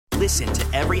Listen to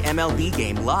every MLB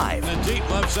game live. In the deep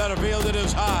left center field, it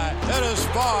is high, it is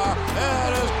far,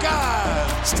 it is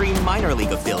gone. Stream minor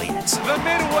league affiliates. The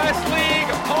Midwest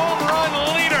League home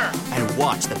run leader. And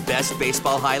watch the best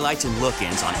baseball highlights and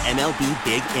look-ins on MLB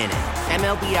Big Inning.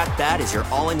 MLB At Bat is your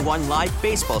all-in-one live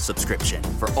baseball subscription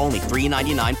for only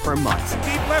 $3.99 per month.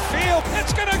 Deep left field,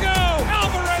 it's gonna go.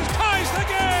 Alvarez ties the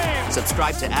game.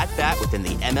 Subscribe to At Bat within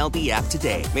the MLB app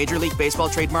today. Major League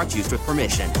Baseball trademarks used with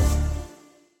permission.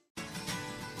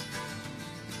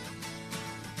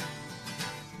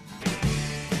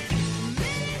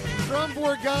 From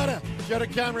Borgata, Judd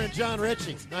Cameron and John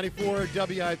Ritchie, 94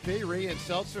 WIP. Rhea and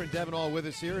Seltzer and Devin all with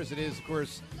us here, as it is, of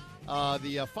course,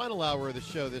 the final hour of the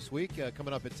show this week,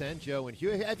 coming up at 10. Joe and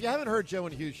Hugh. If you haven't heard Joe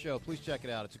and Hugh's show, please check it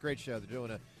out. It's a great show. They're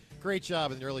doing a great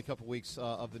job in the early couple weeks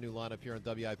of the new lineup here on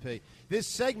WIP. This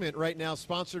segment right now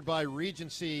sponsored by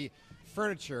Regency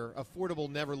Furniture. Affordable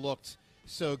never looked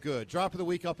so good. Drop of the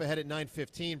week up ahead at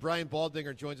 9:15. Brian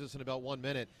Baldinger joins us in about 1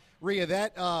 minute. Rhea,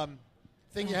 that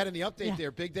thing you had in the update there,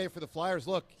 big day for the Flyers.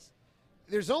 Look,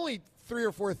 there's only 3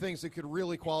 or 4 things that could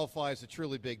really qualify as a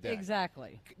truly big day.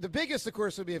 Exactly. The biggest, of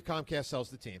course, would be if Comcast sells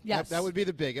the team. Yes. That would be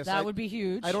the biggest. That would be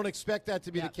huge. I don't expect that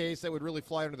to be the case. That would really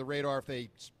fly under the radar if they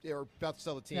are about to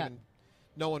sell the team and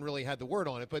no one really had the word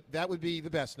on it. But that would be the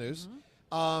best news.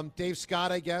 Dave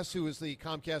Scott, I guess, who is the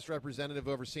Comcast representative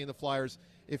overseeing the Flyers,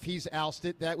 if he's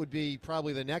ousted, that would be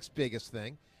probably the next biggest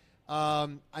thing.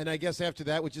 And I guess after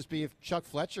that would just be if Chuck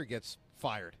Fletcher gets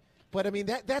fired. But, I mean,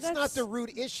 that's not the root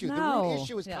issue. No. The root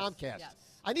issue is Comcast. Yes.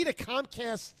 I need a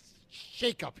Comcast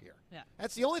shakeup here. Yeah.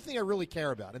 That's the only thing I really care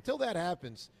about. Until that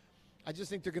happens, I just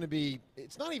think they're going to be –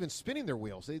 it's not even spinning their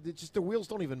wheels. The wheels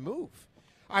don't even move.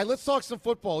 All right, let's talk some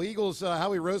football. Eagles,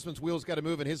 Howie Roseman's wheels got to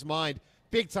move in his mind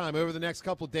big time over the next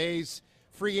couple of days.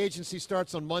 Free agency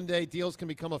starts on Monday. Deals can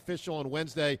become official on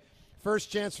Wednesday. First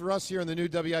chance for us here on the new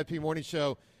WIP Morning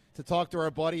Show to talk to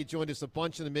our buddy. He joined us a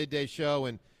bunch in the midday show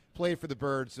and played for the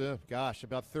Birds,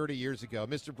 about 30 years ago.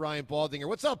 Mr. Brian Baldinger.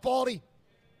 What's up, Baldy?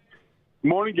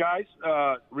 Morning, guys.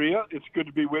 Rhea, it's good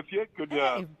to be with you. Good to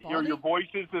hear Baldy. your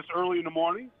voices this early in the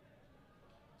morning.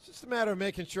 It's just a matter of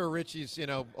making sure Richie's,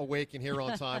 awake and here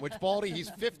on time, which Baldy, he's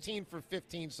 15 for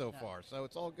 15 so far, so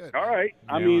it's all good. All right.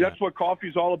 I mean, that's what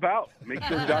coffee's all about. Make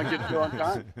sure John gets here on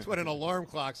time. That's what an alarm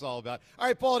clock's all about. All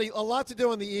right, Baldy, a lot to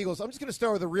do on the Eagles. I'm just going to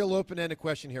start with a real open-ended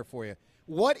question here for you.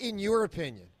 What, in your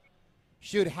opinion,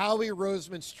 should Howie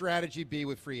Roseman's strategy be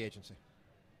with free agency?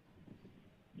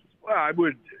 Well, I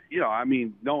would,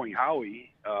 knowing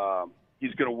Howie,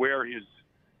 he's going to wear his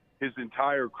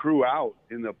entire crew out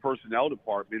in the personnel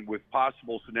department with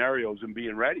possible scenarios and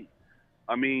being ready.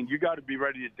 I mean, you got to be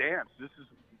ready to dance.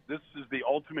 This is the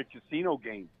ultimate casino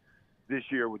game this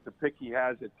year with the pick he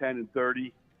has at 10 and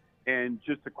 30 and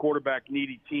just the quarterback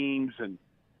needy teams and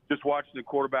just watching the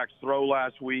quarterbacks throw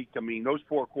last week. I mean, those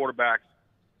 4 quarterbacks,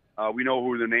 we know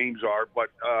who the names are, but,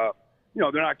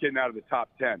 they're not getting out of the top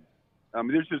 10. I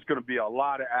mean, there's just going to be a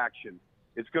lot of action.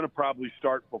 It's going to probably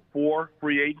start before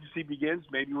free agency begins,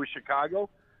 maybe with Chicago.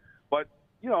 But,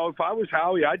 if I was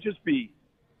Howie, I'd just be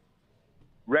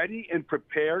ready and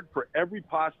prepared for every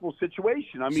possible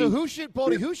situation. I mean, so who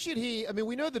should he – I mean,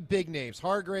 we know the big names,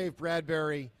 Hargrave,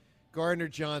 Bradbury,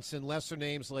 Gardner-Johnson, lesser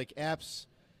names like Epps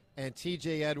and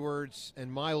T.J. Edwards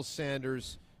and Miles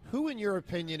Sanders. Who, in your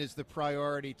opinion, is the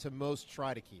priority to most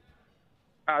try to keep?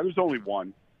 There's only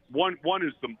one. One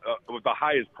is the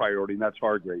highest priority, and that's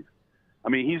Hargrave. I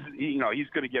mean,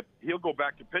 he'll go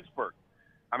back to Pittsburgh.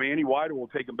 I mean, Andy Weider will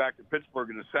take him back to Pittsburgh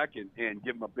in a second and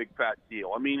give him a big fat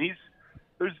deal. I mean,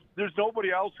 there's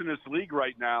nobody else in this league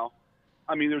right now.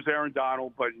 I mean, there's Aaron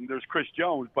Donald, but there's Chris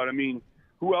Jones. But I mean,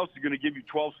 who else is going to give you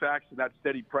 12 sacks and that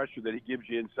steady pressure that he gives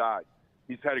you inside?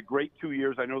 He's had a great 2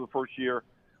 years. I know the first year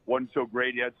wasn't so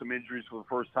great. He had some injuries for the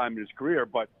first time in his career,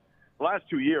 but the last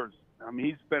 2 years, I mean,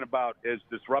 he's been about as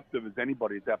disruptive as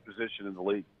anybody at that position in the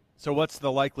league. So what's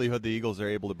the likelihood the Eagles are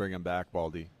able to bring him back,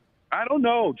 Baldy? I don't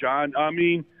know, John. I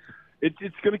mean, it's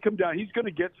going to come down. He's going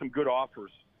to get some good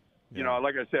offers. Yeah.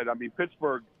 Like I said, I mean,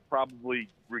 Pittsburgh probably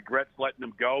regrets letting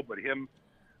him go, but him,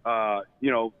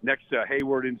 next to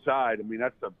Hayward inside, I mean,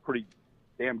 that's a pretty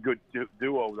damn good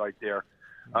duo right there.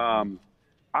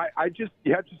 You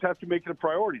just have to make it a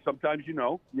priority. Sometimes,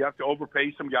 you have to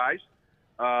overpay some guys.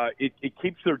 It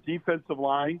keeps their defensive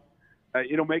line.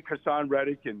 It'll make Hassan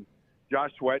Reddick and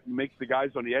Josh Sweat and makes the guys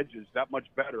on the edges that much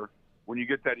better when you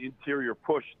get that interior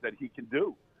push that he can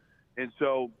do. And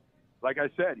so, like I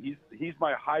said, he's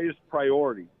my highest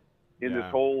priority in this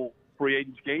whole free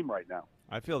agents game right now.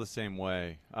 I feel the same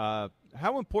way.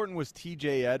 How important was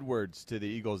T.J. Edwards to the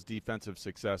Eagles' defensive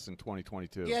success in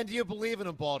 2022? Yeah, and do you believe in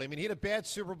him, Baldy? I mean, he had a bad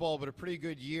Super Bowl, but a pretty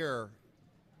good year.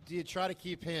 do you try to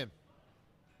keep him?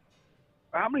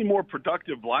 How many more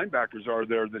productive linebackers are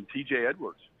there than T.J.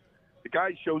 Edwards? The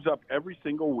guy shows up every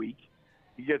single week.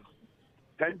 He gets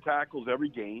 10 tackles every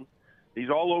game. He's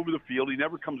all over the field. He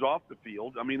never comes off the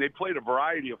field. I mean, they played a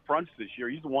variety of fronts this year.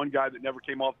 He's the one guy that never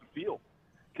came off the field.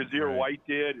 Kazir White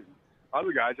did, and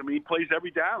other guys. I mean, he plays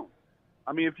every down.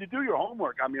 I mean, if you do your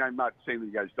homework, I mean, I'm not saying that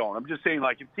you guys don't. I'm just saying,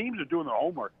 like, if teams are doing their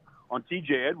homework on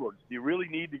T.J. Edwards, do you really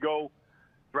need to go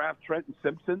draft Trenton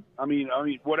Simpson? I mean,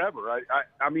 whatever.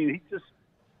 I mean,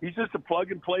 he's just a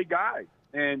plug-and-play guy,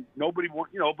 and nobody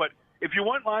wants, but if you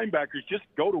want linebackers, just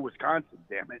go to Wisconsin,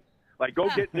 damn it. Like, go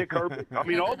get Nick Herbig. I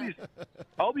mean, all these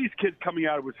kids coming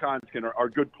out of Wisconsin are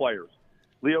good players.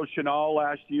 Leo Chenal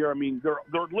last year, I mean,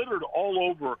 they're littered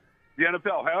all over the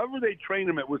NFL. However they train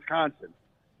them at Wisconsin,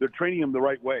 they're training them the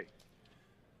right way.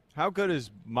 How good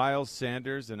is Miles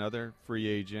Sanders, another free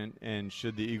agent, and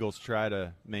should the Eagles try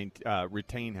to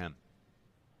retain him?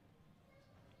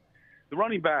 The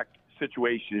running back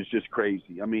situation is just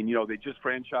crazy. I mean, they just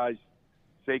franchised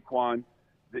Saquon.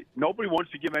 Nobody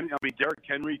wants to give any. I mean, Derrick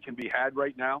Henry can be had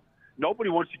right now. Nobody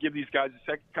wants to give these guys a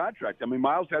second contract. I mean,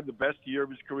 Miles had the best year of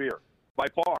his career by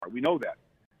far. We know that.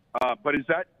 But is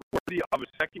that worthy of a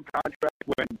second contract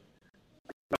when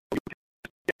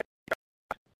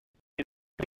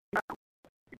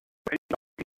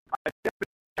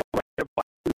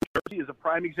Jersey is a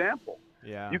prime example?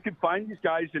 Yeah. You can find these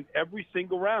guys in every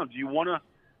single round. Do you want to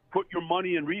put your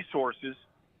money and resources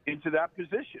into that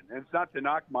position? And it's not to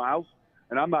knock Miles,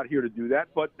 and I'm not here to do that,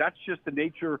 but that's just the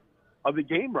nature of the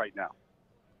game right now.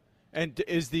 And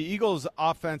is the Eagles'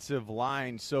 offensive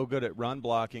line so good at run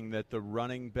blocking that the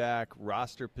running back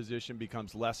roster position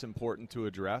becomes less important to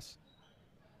address?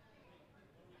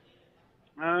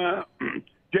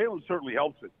 Jalen certainly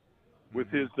helps it with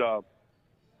his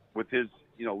with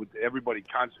everybody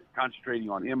concentrating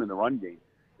on him in the run game.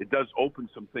 It does open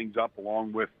some things up,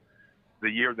 along with the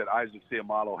year that Isaac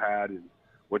Seumalo had and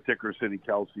what Dickerson and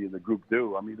Kelsey and the group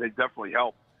do. I mean, they definitely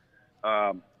help.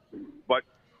 But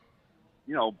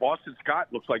Boston Scott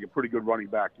looks like a pretty good running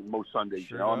back in most Sundays.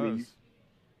 Sure I mean,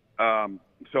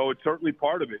 so it's certainly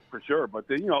part of it for sure. But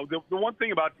the one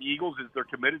thing about the Eagles is they're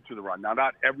committed to the run. Now,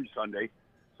 not every Sunday.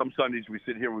 Some Sundays we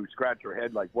sit here and we scratch our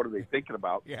head like, what are they thinking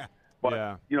about? Yeah.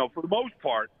 But for the most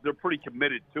part, they're pretty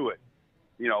committed to it.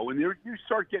 When you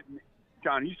start getting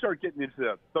into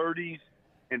the 30s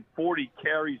and 40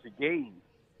 carries a game,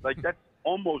 like that's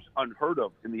almost unheard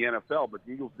of in the NFL, but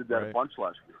the Eagles did that a bunch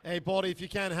last year. Hey, Baldy, if you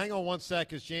can, hang on one sec,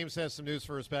 because James has some news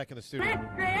for us back in the studio.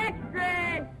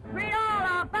 Extra, read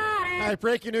all about it. All right,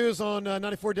 breaking news on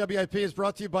 94 WIP is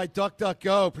brought to you by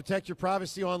DuckDuckGo. Protect your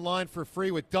privacy online for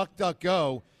free with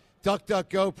DuckDuckGo.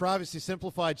 DuckDuckGo, privacy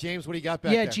simplified. James, what do you got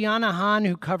back there? Gianna Han,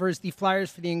 who covers the Flyers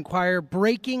for the Inquirer,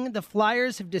 breaking: the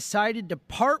Flyers have decided to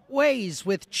part ways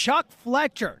with Chuck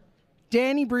Fletcher.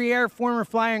 Danny Briere, former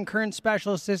Flyer and current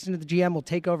special assistant to the GM, will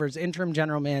take over as interim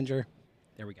general manager.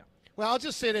 There we go. Well, I'll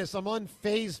just say this. I'm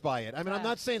unfazed by it. I mean, I'm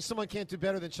not saying someone can't do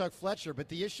better than Chuck Fletcher, but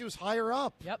the issue is higher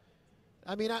up. Yep.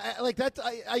 I mean, I like that.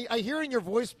 I hear in your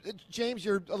voice, James,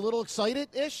 you're a little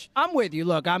excited-ish. I'm with you.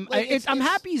 Look, I'm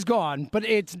happy he's gone, but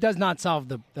it does not solve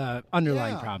the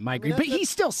underlying problem. I agree. But he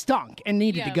still stunk and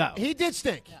needed to go. He did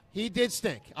stink. Yeah. He did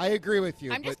stink. I agree with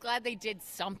you. I'm just glad they did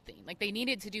something. Like, they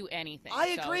needed to do anything. I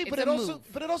agree, but it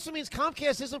also means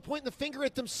Comcast isn't pointing the finger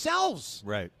at themselves.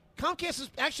 Right. Comcast is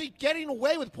actually getting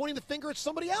away with pointing the finger at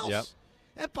somebody else. Yep.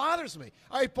 That bothers me.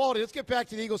 All right, Baldy, let's get back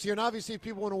to the Eagles here. And obviously, if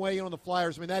people want to weigh in on the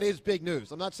Flyers, I mean, that is big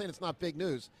news. I'm not saying it's not big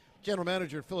news. General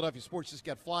manager of Philadelphia Sports just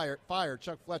got fired.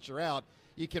 Chuck Fletcher out.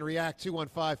 You can react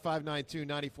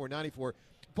 215-592-9494.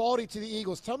 Baldy, to the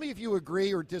Eagles, tell me if you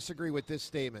agree or disagree with this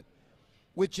statement.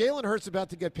 With Jalen Hurts about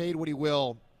to get paid what he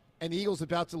will, and the Eagles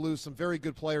about to lose some very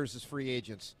good players as free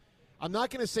agents, I'm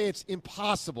not going to say it's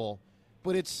impossible,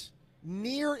 but it's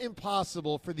near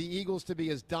impossible for the Eagles to be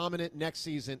as dominant next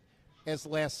season as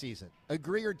last season.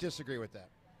 Agree or disagree with that?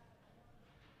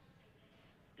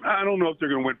 I don't know if they're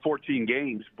going to win 14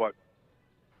 games, but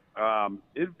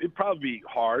it'd probably be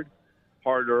harder.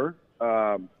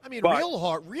 I mean, real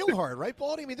hard, right,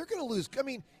 Baldy? I mean, they're going to lose. I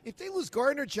mean, if they lose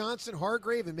Gardner Johnson,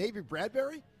 Hargrave, and maybe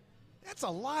Bradbury, that's a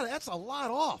lot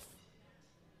off.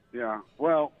 Yeah.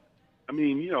 Well, I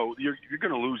mean, you're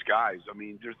going to lose guys. I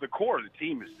mean, there's the core of the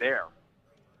team is there.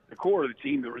 The core of the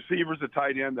team, the receivers, the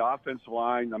tight end, the offensive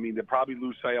line. I mean, they probably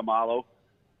lose Seumalo,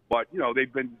 but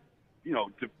they've been,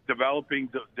 developing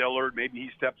Dillard. Maybe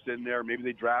he steps in there. Maybe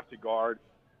they draft a guard.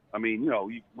 I mean,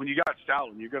 when you got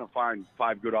Stoutland, you're going to find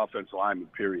 5 good offensive linemen.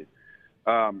 Period.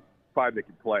 5 that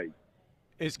can play.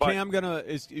 You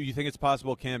think it's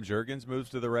possible Cam Jurgens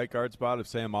moves to the right guard spot if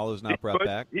Seumalo's not brought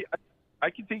back? I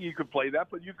can think you could play that,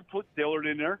 but you could put Dillard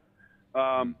in there.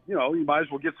 You might as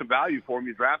well get some value for him.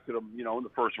 You drafted him, in the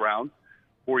first round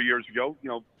 4 years ago.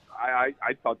 I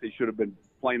thought they should have been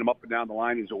playing him up and down the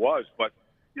line as it was. But,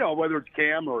 whether it's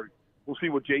Cam or we'll see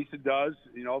what Jason does,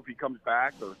 if he comes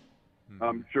back. Or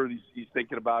I'm sure he's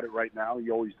thinking about it right now.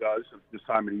 He always does at this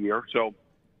time of the year. So,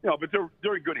 but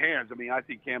they're in good hands. I mean, I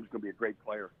think Cam's going to be a great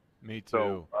player. Me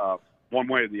too. So, one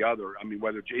way or the other. I mean,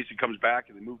 whether Jason comes back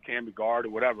and they move Cam to guard or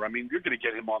whatever, I mean, you're going to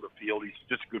get him on the field. He's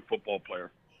just a good football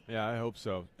player. Yeah, I hope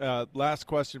so. Last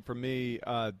question for me.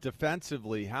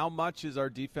 Defensively, how much is our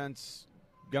defense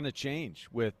going to change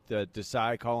with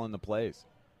Desai calling the plays?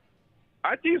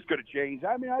 I think it's going to change.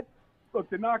 I mean, look,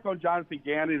 the knock on Jonathan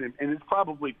Gannon, and it's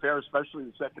probably fair, especially in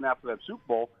the second half of that Super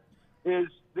Bowl, is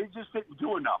they just didn't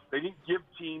do enough. They didn't give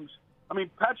teams – I mean,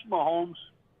 Patrick Mahomes,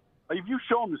 if you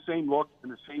show him the same look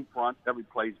and the same front, every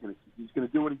play he's going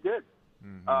to do what he did.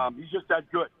 Mm-hmm. He's just that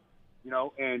good,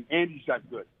 and Andy's that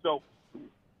good. So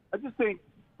I just think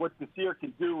what Desir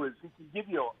can do is he can give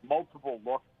you multiple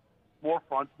looks, more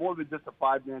fronts, more than just a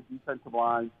five-man defensive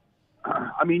line.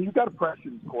 I mean, you got to pressure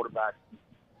these quarterbacks.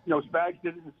 Spags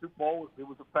did it in the Super Bowl. It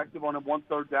was effective on a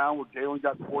 1-3 down where Jalen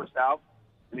got forced out,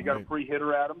 and he got a free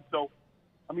hitter at him. So,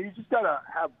 I mean, you just got to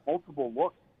have multiple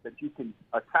looks that you can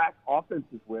attack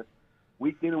offenses with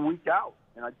week in and week out.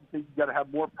 And I just think you got to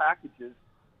have more packages,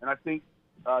 and I think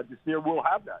Desir will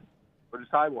have that, or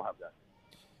Desai will have that.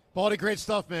 Baldy, great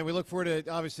stuff, man. We look forward to,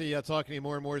 obviously, talking to you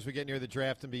more and more as we get near the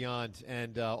draft and beyond.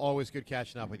 And always good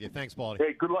catching up with you. Thanks, Baldy.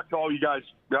 Hey, good luck to all you guys.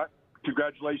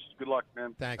 Congratulations. Good luck,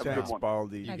 man. Thanks,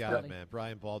 Baldy. You got it, man.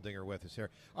 Brian Baldinger with us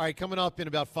here. All right, coming up in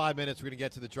about 5 minutes, we're going to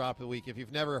get to the Drop of the Week. If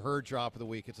you've never heard Drop of the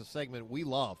Week, it's a segment we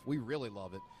love. We really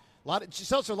love it.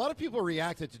 A lot of people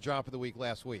reacted to Drop of the Week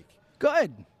last week.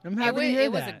 Good. I'm happy to hear that.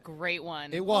 It was a great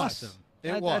one. It was. Awesome.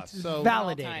 It was. That's so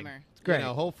validating. It's great.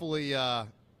 Hopefully, I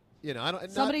don't.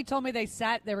 Somebody told me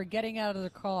they were getting out of the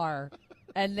car,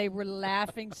 and they were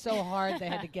laughing so hard they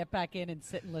had to get back in and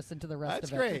sit and listen to the rest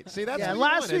That's of it. great. See, that's what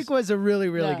last week was a really,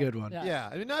 really good one. Yeah.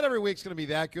 I mean, not every week's going to be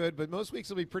that good, but most weeks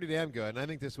will be pretty damn good, and I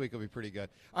think this week will be pretty good.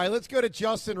 All right, let's go to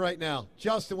Justin right now.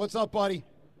 Justin, what's up, buddy?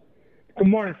 Good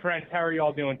morning, friends. How are you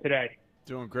all doing today?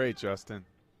 Doing great, Justin.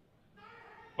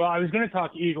 Well, I was going to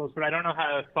talk Eagles, but I don't know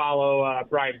how to follow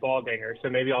Brian Baldinger, so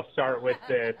maybe I'll start with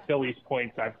the Phillies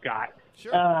points I've got.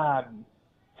 Sure.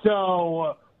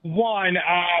 So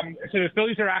the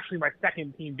Phillies are actually my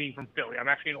second team being from Philly. I'm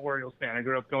actually an Orioles fan. I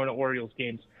grew up going to Orioles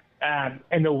games.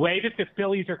 And the way that the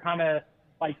Phillies are kind of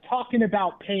like talking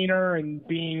about Painter and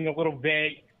being a little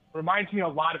vague reminds me a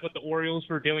lot of what the Orioles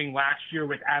were doing last year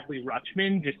with Adley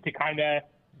Rutschman, just to kind of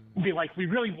be like, we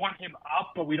really want him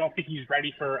up, but we don't think he's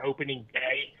ready for opening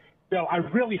day. So I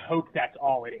really hope that's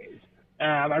all it is.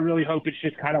 I really hope it's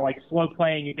just kind of like slow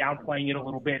playing and downplaying it a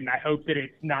little bit, and I hope that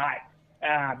it's not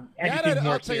anything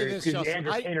more serious because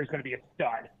Andrew Painter's going to be a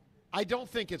stud. I don't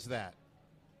think it's that.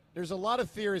 There's a lot of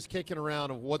theories kicking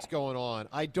around of what's going on.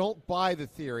 I don't buy the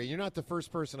theory. You're not the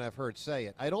first person I've heard say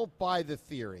it. I don't buy the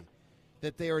theory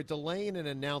that they are delaying an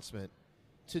announcement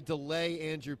to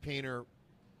delay Andrew Painter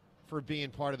for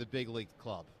being part of the big league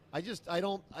club. I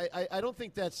don't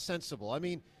think that's sensible. I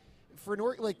mean,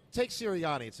 take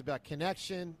Sirianni. It's about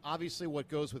connection. Obviously, what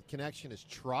goes with connection is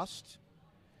trust.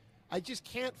 I just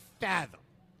can't fathom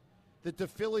that the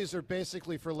Phillies are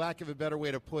basically, for lack of a better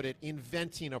way to put it,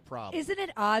 inventing a problem. Isn't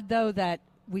it odd, though, that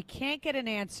we can't get an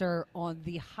answer on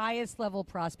the highest level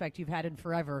prospect you've had in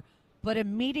forever, but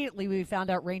immediately we found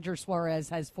out Ranger Suarez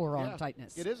has forearm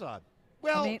tightness? It is odd.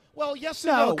 Well, yes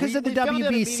and no, no. because of the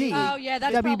WBC. Oh, yeah,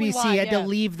 that's probably WBC why, had to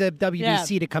leave the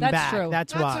WBC to come back. True.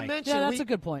 That's not why. To mention, that's a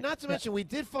good point. Not to mention, we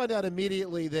did find out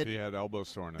immediately that he had elbow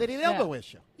soreness. That he had elbow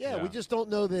issue. Yeah, we just don't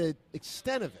know the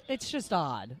extent of it. It's just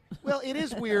odd. Well, it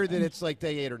is weird that it's like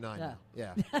day 8 or 9 now.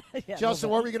 Yeah. Justin,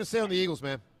 what were you going to say on the Eagles,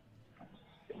 man?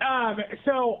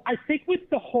 So I think with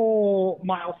the whole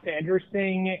Miles Sanders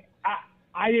thing,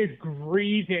 I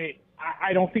agree that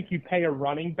I don't think you pay a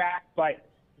running back, but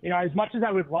as much as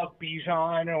I would love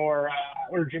Bijan or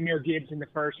Jahmyr Gibbs in the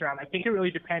first round, I think it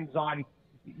really depends on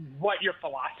what your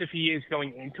philosophy is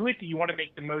going into it. Do you want to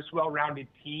make the most well-rounded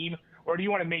team, or do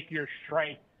you want to make your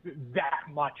strength that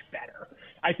much better?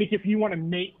 I think if you want to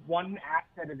make one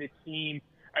asset of the team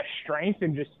a strength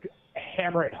and just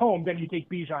hammer it home, then you take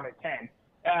Bijan at 10.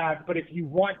 But if you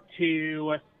want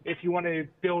to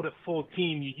build a full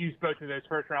team, you use both of those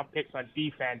first-round picks on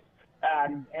defense.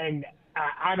 And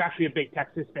I'm actually a big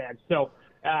Texas fan, so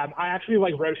I actually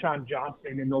like Roschon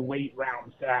Johnson in the late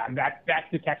rounds. That's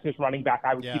the Texas running back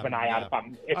I would keep an eye out if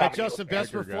I'm All right, Justin,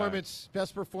 best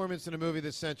performance in a movie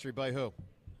this century by who?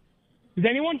 Has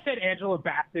anyone said Angela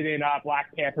Bassett in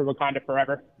Black Panther Wakanda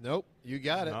Forever? Nope. You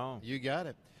got it. No. You got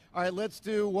it. All right, let's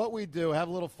do what we do. Have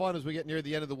a little fun as we get near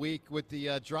the end of the week with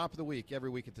the drop of the week every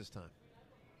week at this time.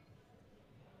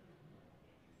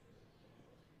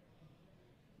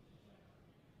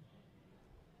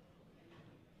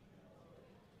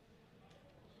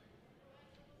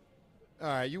 All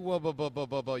right, you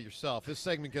whoa yourself. This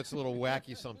segment gets a little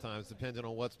wacky sometimes, depending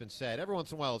on what's been said. Every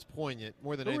once in a while, it's poignant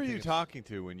more than Who were anything. you talking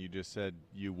to when you just said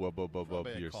you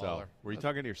Probably a yourself? caller. Were you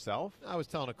talking to yourself? I was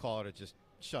telling a caller to just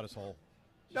shut his hole.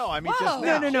 No, I mean Whoa. just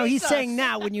now. No. He's saying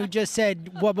now when you just said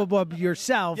wub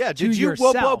yourself. Yeah, to did you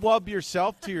yourself. wub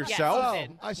yourself to yourself?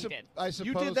 Yes, he did. I suppose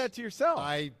You did that to yourself.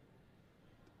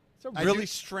 It's a I really do-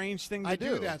 strange thing to I do.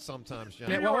 do that sometimes, John.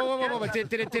 Whoa.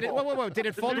 Did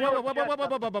it fold? All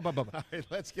right,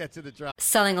 let's get to the drop.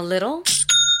 Selling a little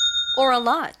or a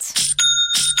lot?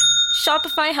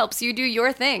 Shopify helps you do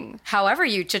your thing, however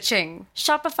you cha-ching.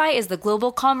 Shopify is the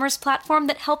global commerce platform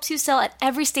that helps you sell at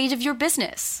every stage of your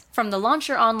business. From the launch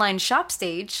your online shop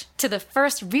stage, to the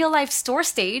first real-life store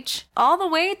stage, all the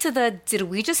way to the did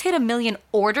we just hit 1 million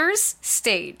orders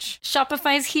stage.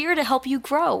 Shopify's here to help you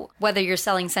grow. Whether you're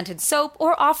selling scented soap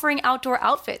or offering outdoor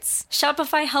outfits,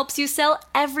 Shopify helps you sell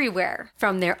everywhere.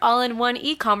 From their all-in-one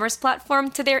e-commerce platform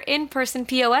to their in-person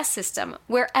POS system,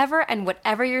 wherever and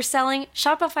whatever you're selling,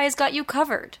 Shopify's got you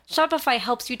covered. Shopify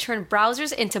helps you turn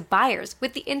browsers into buyers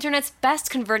with the internet's best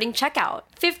converting checkout.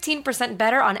 15%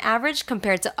 better on average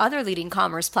compared to other leading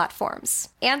commerce platforms.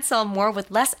 And sell more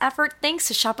with less effort thanks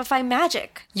to Shopify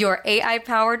Magic, your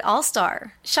AI-powered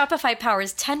all-star. Shopify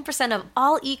powers 10% of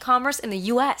all e-commerce in the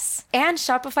US. And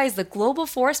Shopify is the global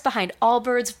force behind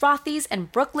Allbirds, Rothy's,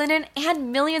 and Brooklinen,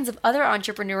 and millions of other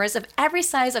entrepreneurs of every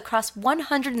size across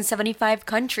 175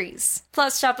 countries.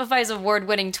 Plus, Shopify's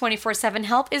award-winning 24/7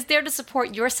 help is there to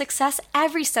support your success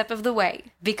every step of the way.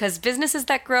 Because businesses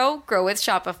that grow with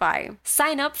Shopify.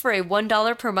 Sign up for a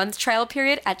 $1 per month trial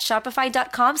period at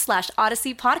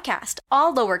shopify.com/Odyssey Podcast,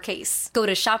 all lowercase. Go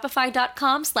to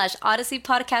shopify.com/Odyssey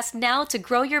Podcast now to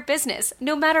grow your business,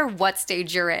 no matter what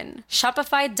stage you're in.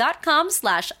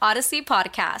 Shopify.com/Odyssey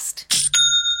Podcast.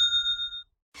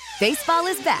 Baseball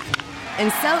is back,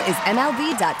 and so is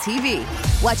MLB.tv.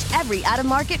 Watch every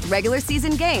out-of-market regular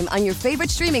season game on your favorite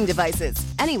streaming devices,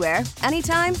 anywhere,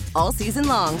 anytime, all season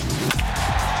long.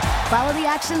 Follow the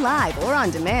action live or on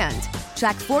demand.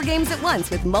 Track 4 games at once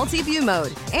with multi-view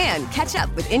mode and catch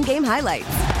up with in-game highlights.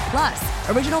 Plus,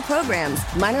 original programs,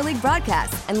 minor league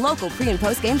broadcasts, and local pre- and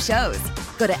post-game shows.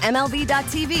 Go to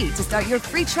MLB.tv to start your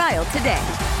free trial today.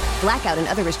 Blackout and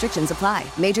other restrictions apply.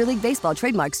 Major League Baseball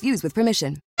trademarks used with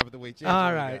permission.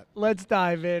 All right, let's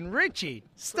dive in. Richie,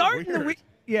 starting the week.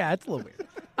 Yeah, it's a little weird.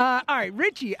 All right,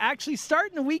 Richie actually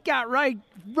starting the week out right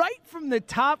from the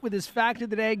top with his fact of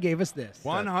the day gave us this.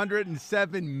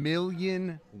 107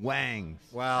 million wangs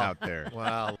out there.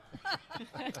 Wow.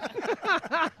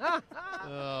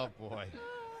 Oh, boy.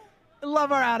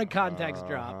 Love our out-of-context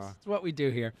drops. It's what we do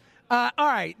here. All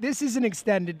right, this is an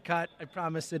extended cut. I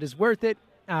promise it is worth it.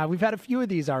 We've had a few of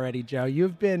these already, Joe.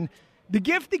 You've been the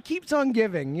gift that keeps on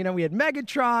giving. You know, we had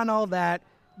Megatron, all that.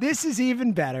 This is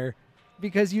even better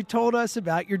because you told us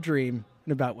about your dream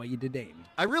and about what you did to Amy.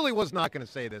 I really was not going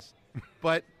to say this,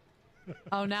 but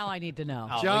Oh, now I need to know.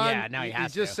 John, he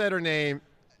just said her name.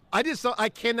 I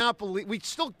cannot believe, we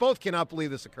still both cannot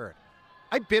believe this occurred.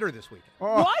 I bit her this weekend.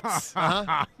 What?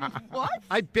 Uh-huh. What?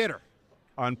 I bit her.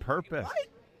 On purpose.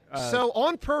 So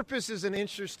on purpose is an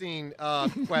interesting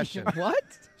question. What?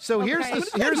 So here's Okay.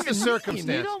 the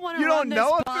circumstance. You don't want You to don't run this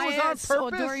know if by it was on us or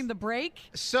purpose? during the break?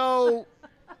 So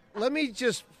let me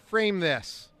just frame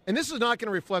this. And this is not going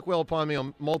to reflect well upon me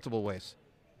on multiple ways.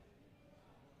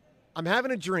 I'm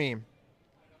having a dream,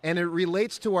 and it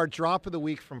relates to our drop of the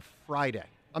week from Friday.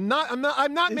 I'm not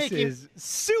This making is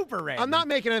super random. I'm not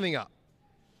making anything up.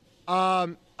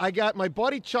 I got my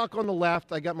buddy Chuck on the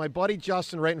left. I got my buddy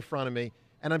Justin right in front of me,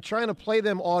 and I'm trying to play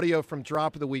them audio from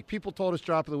drop of the week. People told us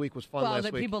drop of the week was fun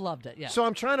last week. People loved it, yeah. So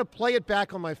I'm trying to play it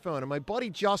back on my phone, and my buddy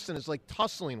Justin is like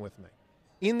tussling with me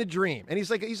in the dream. And he's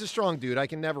a strong dude. I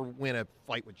can never win a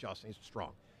fight with Justin. He's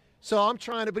strong. So I'm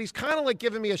trying to, but he's kind of like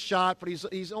giving me a shot, but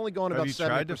he's only going about 70%. Have you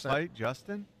tried to fight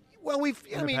Justin? Well, we've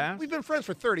In the past? been friends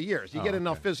for 30 years. You Oh, get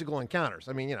enough okay. physical encounters.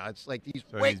 I mean, it's like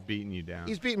So he's beating you down.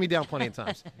 He's beaten me down plenty of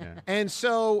times. Yeah. And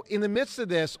so in the midst of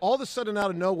this, all of a sudden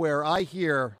out of nowhere, I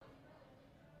hear,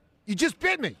 "You just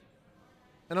bit me."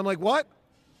 And I'm like, "What?"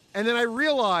 And then I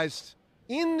realized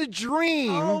in the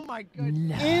dream, Oh, my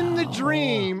goodness. in the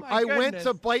dream, Oh, my I went goodness.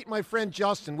 to bite my friend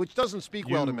Justin, which doesn't speak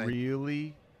well to me.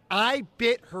 Really? I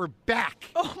bit her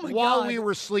back Oh, my while God. we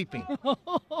were sleeping.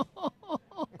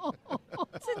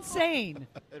 It's insane.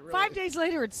 really 5 days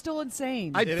later, it's still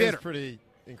insane. It is pretty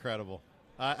incredible.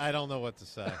 I don't know what to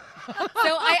say. So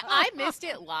I missed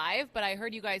it live, but I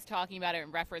heard you guys talking about it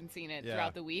and referencing it Yeah.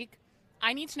 throughout the week.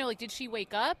 I need to know, like, did she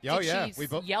wake up? Oh, did yeah. she We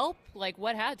both- yelp? Like,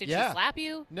 what happened? Did Yeah. she slap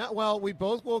you? No, well, we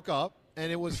both woke up,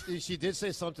 and it was. She did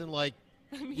say something like,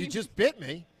 "You just bit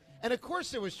me," and of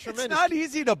course it was tremendous. It's not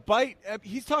easy to bite.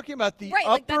 He's talking about the Right,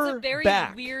 upper like, that's a very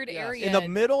back. weird area. In the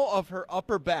middle of her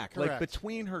upper back, like Correct.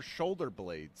 between her shoulder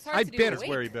blades. I bit her. Is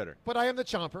where he bit her. But I am the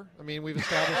chomper. I mean, we've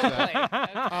established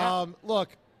that. Look,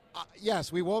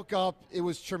 yes, we woke up. It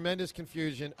was tremendous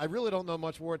confusion. I really don't know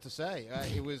much more to say.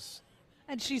 It was.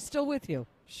 And she's still with you.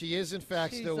 She is, in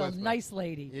fact, She's still a with me. nice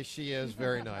lady. Yes, she is.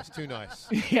 Very nice. Too nice.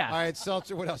 Yeah. All right,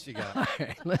 Seltzer, what else you got?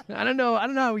 I don't know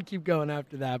how we keep going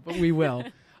after that, but we will.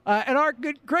 And our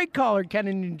great caller, Ken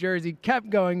in New Jersey, kept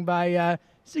going by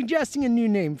suggesting a new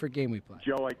name for Game We Play.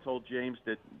 Joe, I told James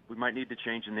that we might need to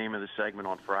change the name of the segment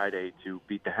on Friday to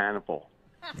Beat the Hannibal.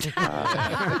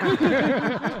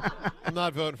 I'm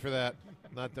not voting for that.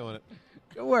 Not doing it.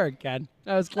 Good work, Ken.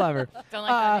 That was clever. Don't like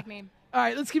that nickname. All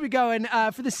right, let's keep it going.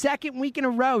 For the second week in a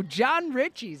row, John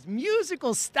Ritchie's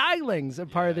musical stylings a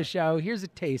part of the show. Here's a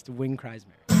taste of Wind Cries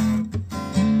Mary.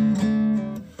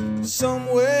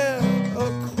 Somewhere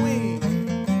a queen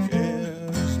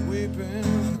is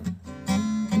weeping.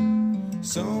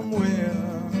 Somewhere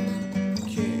a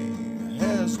king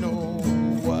has no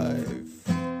wife.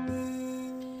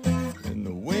 And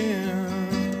the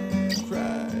wind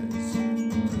cries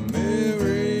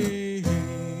Mary.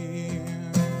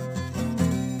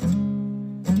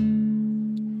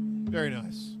 Very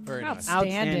nice. Very nice.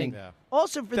 Outstanding. Yeah.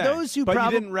 Also, for Thanks. those who but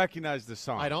probably you didn't recognize the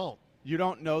song. I don't. You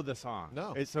don't know the song.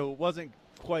 No. So it wasn't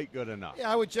quite good enough.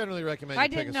 Yeah, I would generally recommend I you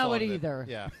pick didn't a know song it that- either.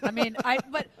 yeah. I mean,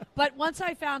 but once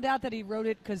I found out that he wrote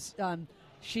it because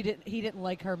he didn't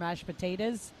like her mashed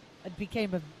potatoes, it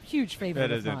became a huge favorite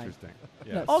That of is mine. interesting.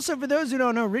 Yes. Also, for those who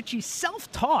don't know, Richie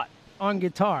self-taught on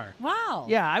guitar. Wow.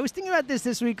 Yeah, I was thinking about this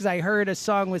week because I heard a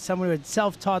song with someone who had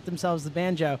self-taught themselves the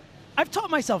banjo. I've taught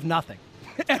myself nothing.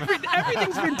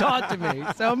 Everything's been taught to me,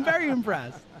 so I'm very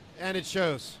impressed. And it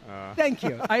shows. Thank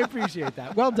you. I appreciate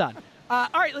that. Well done. All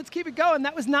right, let's keep it going.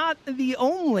 That was not the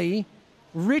only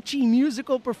Richie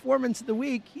musical performance of the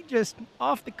week. He just,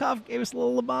 off the cuff, gave us a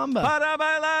little La Bamba. Para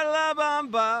bailar la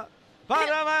bamba,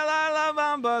 para bailar la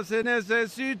bamba, se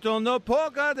necesita una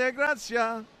poca de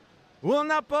gracia.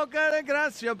 Una poca de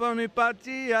gracia por mi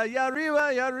partida, y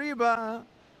arriba, y arriba.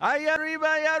 Ay, arriba,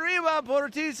 y arriba, por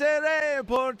ti seré,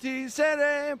 por ti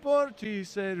seré, por ti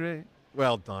seré.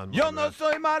 Well done. Yo no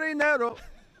soy marinero.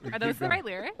 Are those the right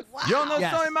lyrics? Yo no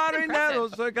Yes. soy marinero,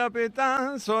 Impressive. soy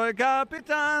capitán, soy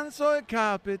capitán, soy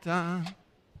capitán.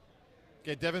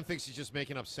 Okay, Devin thinks he's just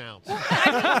making up sounds. Look,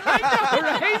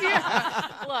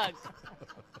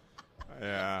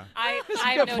 Yeah. I That's a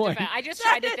have good no point. defense. I just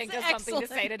tried to That think is of something to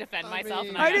excellent. say to defend myself.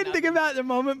 And I didn't think about it in the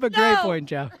moment, but great No. point,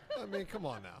 Joe. I mean, come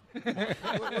on now.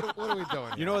 What are we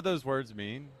doing? You know what those words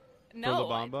mean? No, For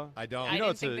La Bamba? I don't. I You know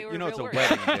didn't it's think a they were you know it's a real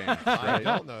wedding words. dance. I Right?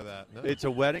 don't know that. No. It's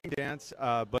a wedding dance,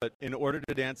 but in order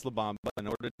to dance La Bamba, it's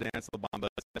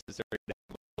necessary to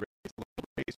have a little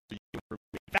race so you can move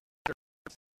faster.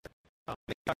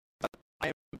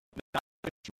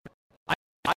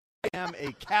 I am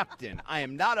a captain. I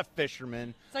am not a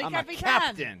fisherman. Soy I'm a capitán.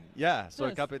 captain. Yeah, soy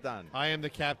Yes. capitán. I am the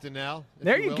captain now. if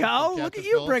There you will, go. from Look at Captain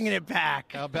you Phillips. bringing it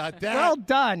back. How about that? Well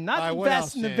done. Not All right, the what best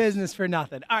else, in the James? business for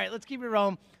nothing. All right, let's keep it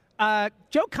rolling.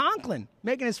 Joe Conklin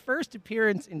making his first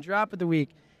appearance in Drop of the Week,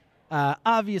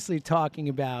 obviously talking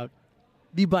about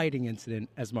the biting incident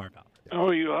as Margot.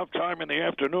 Oh, you have time in the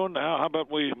afternoon now. How about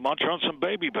we munch on some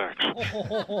baby backs?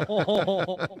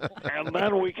 And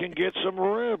then we can get some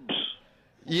ribs.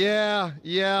 Yeah.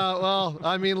 Well,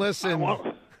 I mean, listen.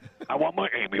 I want my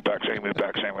Amy backs, Amy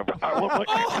backs, Amy backs. I want my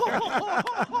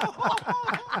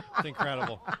It's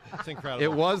incredible. It's incredible.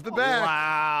 It was the back.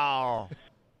 Wow.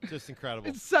 Just incredible.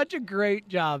 It's such a great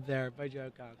job there by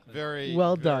Joe Conklin. Very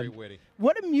well very done. witty.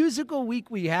 What a musical week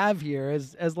we have here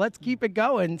as let's keep it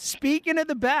going. Speaking of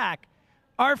the back,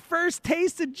 our first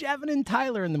taste of Jevin and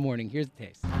Tyler in the morning. Here's the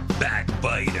taste.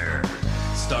 Backbiter,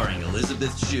 starring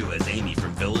Elizabeth Shue as Amy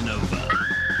from Villanova,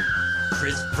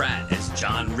 Chris Pratt as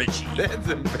John Ritchie. That's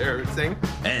embarrassing.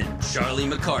 And Charlie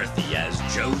McCarthy as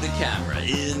Joe the Camera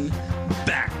in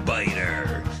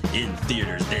Backbiter, in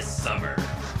theaters this summer.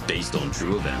 Based on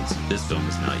true events, this film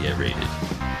is not yet rated.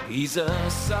 He's a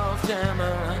soft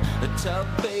hammer, a tub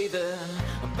bather,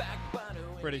 a backbiter.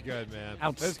 Pretty good, man.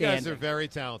 Outstanding. Those guys are very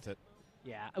talented.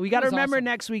 Yeah, we got to was remember awesome.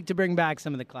 next week to bring back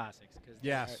some of the classics. 'Cause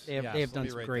Yes. they have yes. done Let me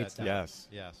some write great that stuff. down. Yes.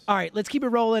 Yes. All right, let's keep it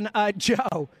rolling.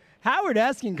 Joe, Howard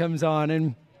Eskin comes on,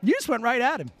 and You just went right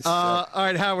at him. All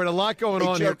right, Howard, a lot going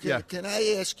on Joe, here. Can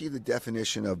I ask you the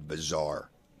definition of bizarre?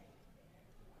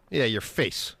 Yeah, your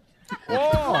face.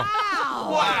 Wow.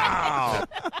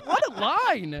 What a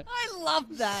line. I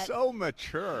love that. So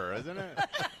mature, isn't it?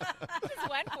 Just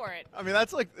went for it. I mean,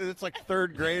 it's like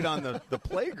third grade on the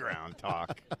playground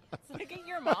talk. It's like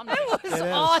your mom. That was It is.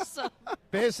 awesome.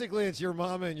 Basically, it's your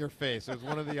mama and your face. It was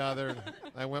one or the other.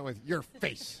 I went with your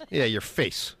face. Yeah, your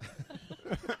face.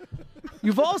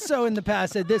 You've also in the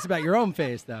past said this about your own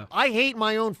face, though. I hate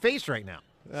my own face right now.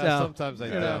 So, Sometimes I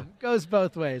do. Goes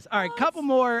both ways. All right, couple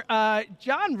more.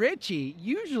 John Ritchie,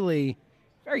 usually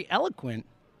very eloquent,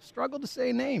 struggled to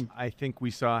say a name. I think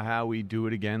we saw Howie do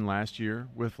it again last year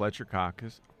with Fletcher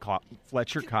Cox.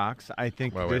 I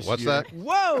think. Wait, what's year, that?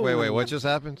 Whoa! Wait, what just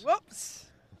happened? Whoops!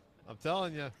 I'm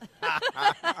telling you.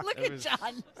 Look at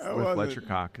John. With Fletcher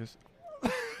Cox.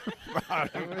 I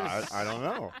don't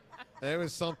know. There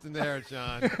was something there,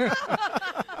 John.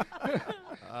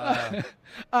 All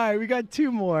right, we got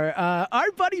two more.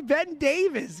 Our buddy Ben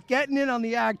Davis getting in on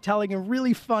the act, telling a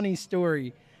really funny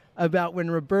story about when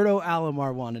Roberto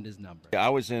Alomar wanted his number. I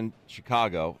was in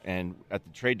Chicago, and at the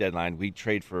trade deadline, we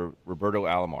trade for Roberto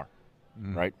Alomar,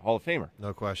 right? Hall of Famer.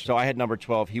 No question. So I had number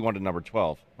 12. He wanted number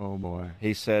 12. Oh, boy.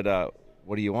 He said,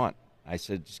 what do you want? I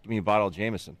said, just give me a bottle of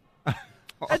Jameson.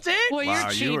 That's it? Well, Wow, you're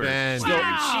cheap. Man.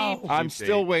 Wow. I'm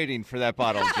still waiting for that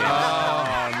bottle of Jameson.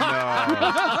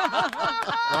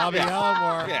 Robbie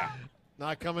Alomar. Yeah.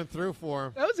 Not coming through for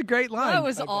him. That was a great line. That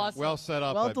was awesome. Well set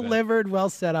up. Well I bet. delivered, well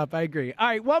set up. I agree. All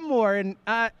right, one more. And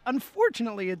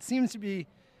unfortunately, it seems to be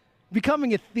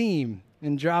becoming a theme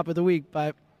in Drop of the Week.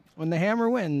 But when the Hammer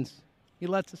wins, he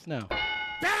lets us know.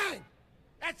 Bang!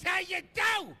 That's how you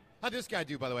do! How'd this guy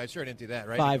do, by the way? I sure didn't do that,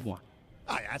 right? 5-1.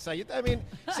 Oh, yeah, that's how you. I mean,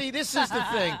 see, this is the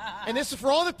thing, and this is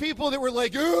for all the people that were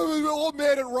like, "Oh, we're all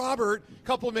mad at Robert" a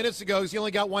couple of minutes ago because he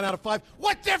only got 1 out of 5.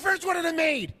 What difference would it have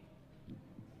made?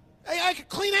 I could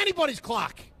clean anybody's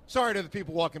clock. Sorry to the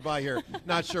people walking by here.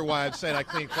 Not sure why I've said I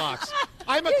clean clocks.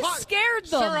 I'm a You clock. scared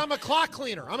them. Sir, I'm a clock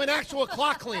cleaner. I'm an actual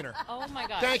clock cleaner. Oh my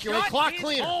God. Thank you. A clock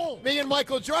cleaner. Me and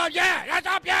Michael Jordan. Yeah, that's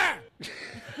up. Yeah.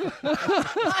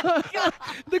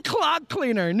 The Clock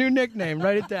Cleaner, new nickname.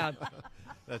 Write it down.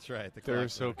 That's right. They're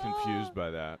so confused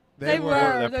by that. They were.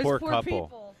 That Those poor poor couple.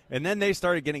 people. And then they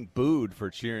started getting booed for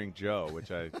cheering Joe,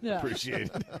 which I Yeah.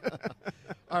 appreciated.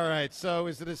 All right. So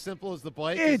is it as simple as the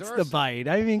bite? It's the bite.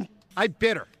 I mean, I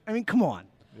bit her. I mean, come on.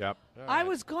 Yep. I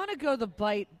was going to go the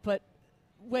bite, but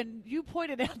when you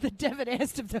pointed out that Devin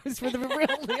asked if those were the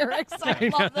real lyrics,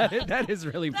 I love that. That is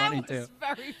really funny, That too. was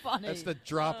very funny. That's the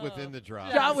drop within the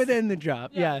drop. Drop within the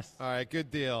drop, yes. All right,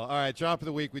 good deal. All right, drop of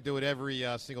the week. We do it every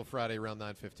single Friday around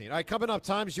 9:15. All right, coming up,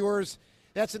 time's yours.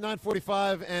 That's at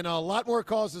 9:45, and a lot more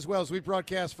calls as well as we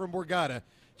broadcast from Borgata.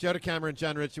 Joe DeCamera and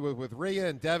John Ritchie with Rhea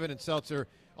and Devin and Seltzer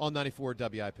on 94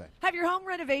 WIP. Have your home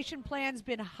renovation plans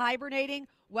been hibernating?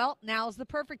 Well, now's the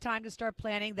perfect time to start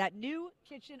planning that new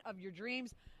kitchen of your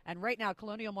dreams. And right now,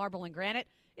 Colonial Marble and Granite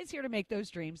is here to make those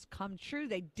dreams come true.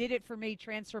 They did it for me,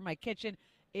 transfer my kitchen.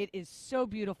 It is so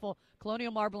beautiful.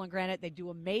 Colonial Marble and Granite, they do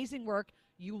amazing work.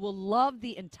 You will love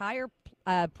the entire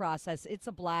process. It's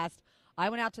a blast. I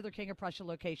went out to their King of Prussia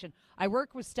location. I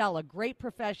worked with Stella, great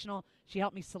professional. She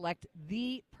helped me select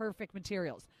the perfect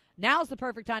materials. Now's the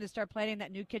perfect time to start planning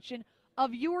that new kitchen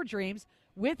of your dreams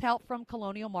with help from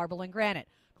Colonial Marble and Granite.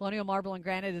 Colonial Marble and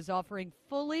Granite is offering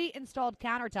fully installed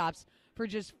countertops for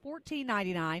just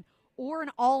 $14.99 or an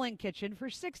all-in kitchen for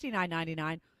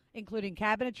 $69.99, including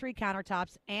cabinetry,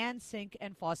 countertops, and sink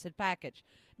and faucet package.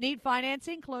 Need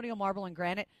financing? Colonial Marble and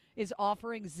Granite is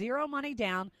offering zero money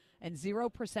down and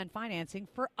 0% financing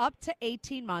for up to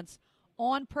 18 months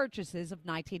on purchases of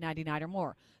 $19.99 or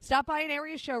more. Stop by an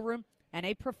area showroom, and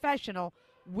a professional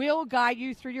will guide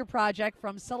you through your project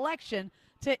from selection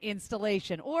to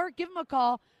installation. Or give them a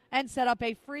call and set up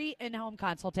a free in-home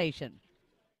consultation.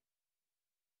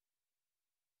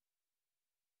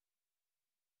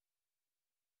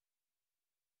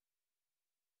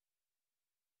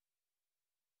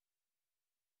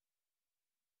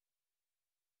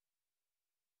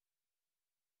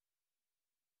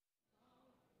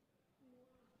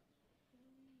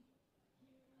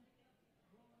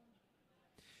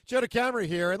 Joe DeCamera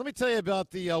here, and let me tell you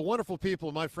about the wonderful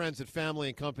people, my friends at Family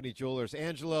and Company Jewelers.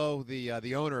 Angelo,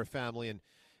 the owner of Family, and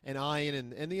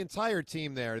Ian, and the entire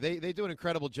team there. They do an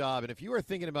incredible job, and if you are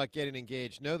thinking about getting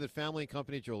engaged, know that Family and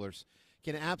Company Jewelers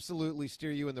can absolutely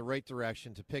steer you in the right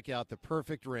direction to pick out the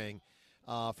perfect ring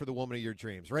for the woman of your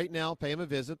dreams. Right now, pay them a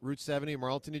visit, Route 70 in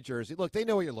Marlton, New Jersey. Look, they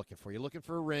know what you're looking for. You're looking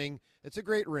for a ring. It's a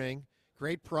great ring.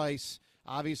 great price.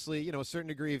 Obviously, a certain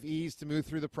degree of ease to move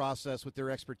through the process with their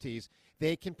expertise.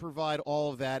 They can provide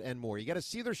all of that and more. You got to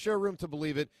see their showroom to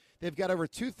believe it. They've got over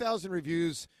 2,000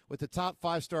 reviews with the top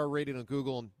 5-star rating on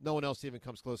Google, and no one else even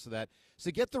comes close to that. So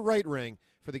get the right ring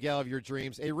for the gal of your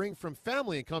dreams. A ring from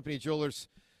Family and Company Jewelers,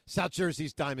 South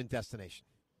Jersey's diamond destination.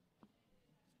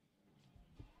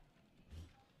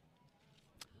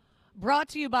 Brought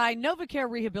to you by NovaCare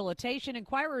Rehabilitation.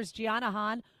 Inquirer's Gianna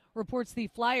Hahn reports the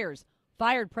Flyers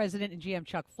fired President and GM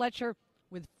Chuck Fletcher,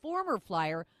 with former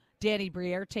Flyer Danny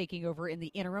Briere taking over in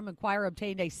the interim. Inquirer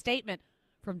obtained a statement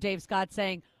from Dave Scott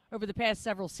saying, over the past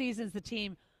several seasons, the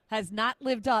team has not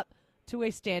lived up to a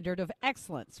standard of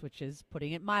excellence, which is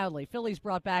putting it mildly. Phillies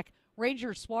brought back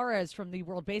Ranger Suarez from the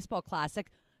World Baseball Classic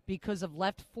because of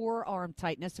left forearm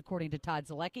tightness, according to Todd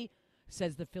Zalecki, who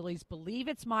says the Phillies believe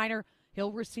it's minor.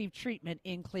 He'll receive treatment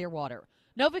in Clearwater.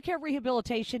 NovaCare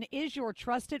Rehabilitation is your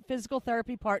trusted physical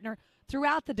therapy partner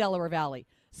throughout the Delaware Valley.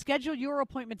 Schedule your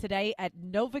appointment today at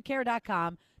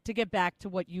novacare.com to get back to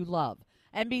what you love.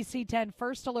 NBC 10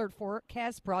 First Alert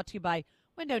forecast brought to you by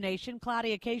Window Nation.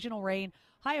 Cloudy, occasional rain,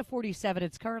 high of 47.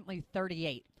 It's currently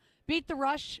 38. Beat the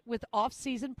rush with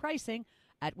off-season pricing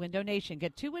at Window Nation.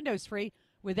 Get 2 windows free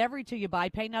with every 2 you buy.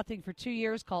 Pay nothing for 2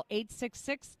 years. Call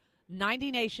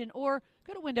 866-90NATION or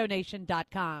go to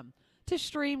windownation.com. To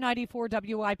stream 94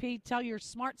 WIP, tell your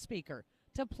smart speaker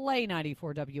to play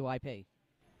 94 WIP.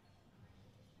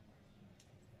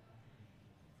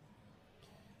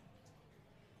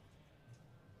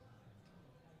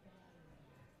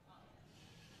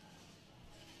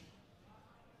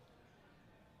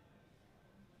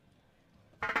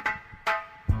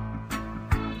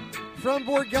 From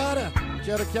Borgata,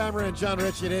 Joe DeCamara and John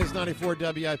Ritchie, it is 94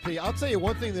 WIP. I'll tell you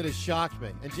one thing that has shocked me,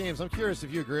 and James, I'm curious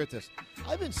if you agree with this.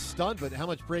 I've been stunned by how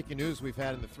much breaking news we've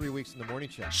had in the 3 weeks in the morning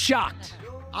show. Shocked.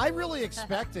 I really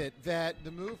expected that the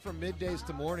move from middays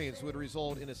to mornings would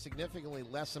result in a significantly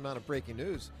less amount of breaking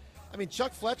news. I mean,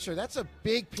 Chuck Fletcher, that's a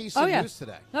big piece of news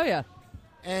today. Oh, yeah.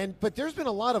 But there's been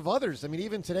a lot of others. I mean,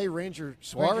 even today, Ranger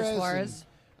Suarez.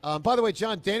 And, by the way,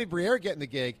 John, Danny Briere getting the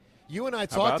gig. You and I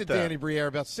talked to Danny Briere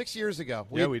about 6 years ago.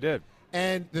 We did.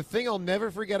 And the thing I'll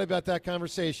never forget about that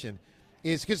conversation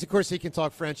is because, of course, he can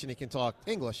talk French and he can talk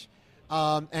English.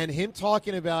 And him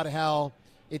talking about how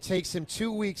it takes him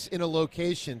 2 weeks in a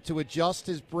location to adjust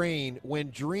his brain when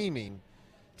dreaming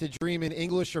to dream in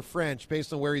English or French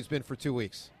based on where he's been for 2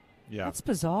 weeks. Yeah. That's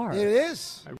bizarre. It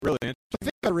is. Really interesting.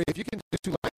 Think about it, if you can do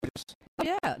 2 languages.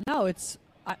 Yeah, no, it's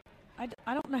I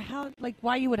don't know how,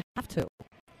 why you would have to.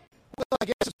 Well, I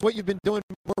guess it's what you've been doing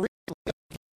more recently.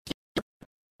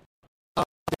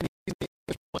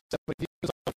 But if he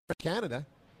goes off for Canada,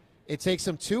 it takes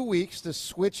him 2 weeks to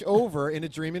switch over into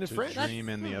dreaming in French. Dream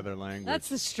in the other language. That's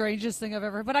the strangest thing I've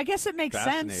ever heard. But I guess it makes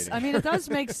sense. I mean, it does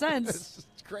make sense.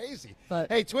 It's crazy. But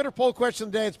hey, Twitter poll question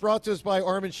of the day. It's brought to us by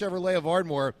Armin Chevrolet of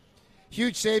Ardmore.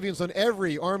 Huge savings on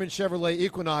every Armin Chevrolet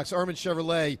Equinox. Armin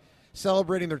Chevrolet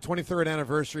celebrating their 23rd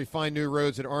anniversary. Find new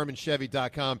roads at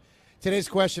arminchevy.com. Today's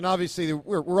question, obviously,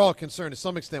 we're all concerned to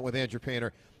some extent with Andrew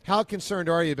Painter. How concerned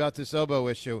are you about this elbow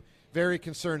issue? Very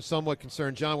concerned, somewhat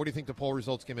concerned. John, what do you think the poll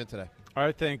results came in today?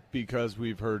 I think because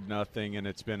we've heard nothing and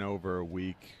it's been over a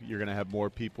week, you're going to have more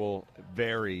people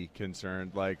very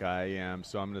concerned like I am.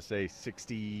 So I'm going to say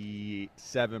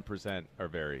 67% are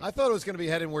very. I thought it was going to be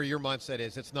heading where your mindset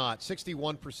is. It's not.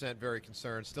 61% very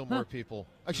concerned. Still more people.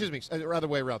 Excuse me, other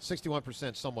way around.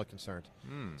 61% somewhat concerned.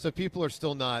 So people are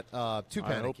still not too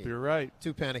panicky. I hope you're right.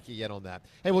 Too panicky yet on that.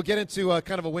 Hey, we'll get into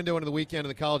kind of a window into the weekend in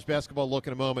the college basketball look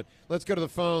in a moment. Let's go to the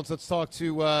phones. Let's talk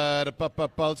to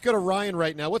let's go to Ryan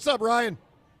right now. What's up, Ryan?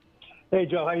 Hey,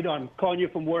 Joe. How you doing? Calling you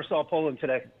from Warsaw, Poland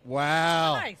today.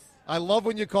 Wow. Nice. I love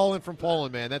when you call in from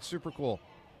Poland, man. That's super cool.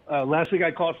 Last week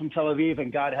I called from Tel Aviv,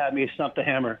 and God had me stump the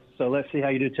hammer. So let's see how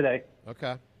you do today.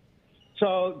 Okay.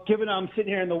 So given I'm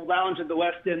sitting here in the lounge at the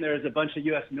West End, there's a bunch of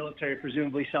U.S. military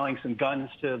presumably selling some guns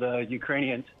to the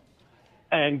Ukrainians.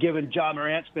 And given John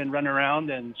Morant's been running around,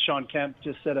 and Sean Kemp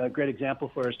just set a great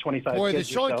example for his 25 Boy, kids.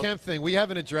 the Sean or so. Kemp thing, we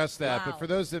haven't addressed that. But for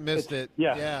those that missed it,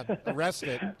 arrest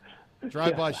it.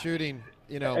 Drive-by shooting,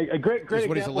 a great is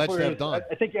what he's example alleged for to have his, done.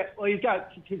 I think,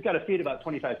 he's got to feed about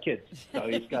 25 kids, so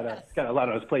he's got a lot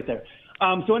on his plate there.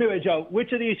 So anyway, Joe,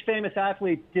 which of these famous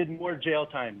athletes did more jail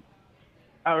time?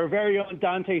 Our very own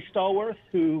Dante Stallworth,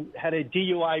 who had a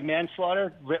DUI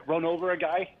manslaughter, run over a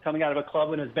guy coming out of a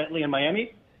club in his Bentley in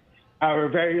Miami. Our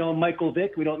very own Michael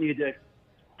Vick, we don't need to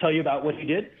tell you about what he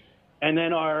did. And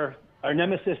then our Our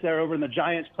nemesis there over in the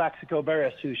Giants, Plaxico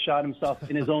Burress, who shot himself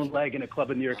in his own leg in a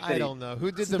club in New York City. I don't know. Who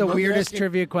did This is the weirdest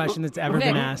trivia question that's ever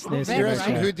been asked. You're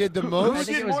asking who did the most?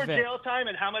 Who did more jail time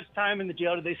and how much time in the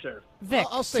jail did they serve? Vic.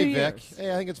 I'll say Vic.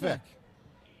 Hey, I think it's Vic.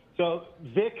 So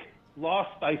Vic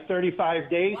lost by 35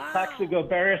 days. Plaxico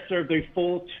Burress served a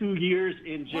full 2 years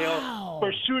in jail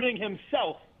for shooting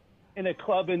himself in a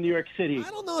club in New York City. I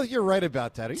don't know if you're right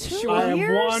about that. Are you sure? I am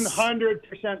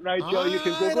 100% right, Joe. You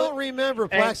can Google I don't it. remember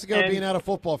Plaxico being out of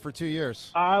football for 2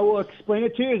 years. I will explain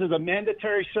it to you. There's a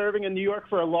mandatory serving in New York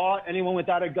for a law. Anyone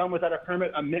without a gun, without a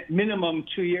permit, minimum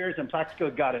 2 years, and Plaxico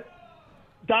got it.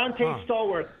 Dante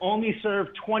Stallworth only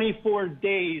served 24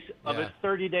 days of a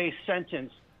 30-day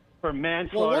sentence for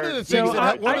manslaughter. Well, one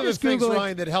of the things,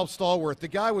 Ryan, that helped Stallworth, the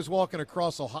guy was walking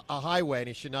across a highway and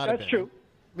he should not have been. That's true.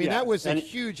 I mean, that was a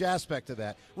huge aspect of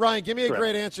that. Ryan, give me a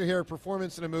great answer here.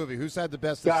 Performance in a movie. Who's had the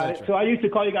best Got century? it. So I used to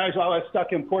call you guys while I was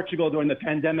stuck in Portugal during the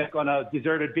pandemic on a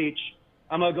deserted beach.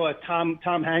 I'm going to go with Tom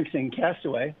Hanks in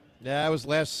Castaway. Yeah, it was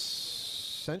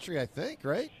last century, I think,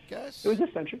 right, guys? It was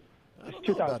this century. I don't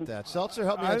know about that. Seltzer,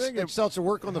 help me. I think Seltzer,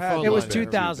 work on the phone. It was line.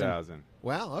 2000.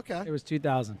 Wow, okay. It was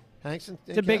 2000. Hanks and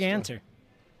It's a big Castaway. answer.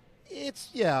 It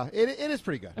is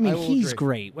pretty good. I mean, will he's agree.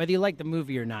 great. Whether you like the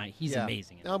movie or not, he's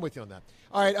amazing. I'm with you on that.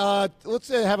 All right, let's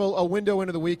have a window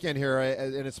into the weekend here,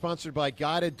 and it's sponsored by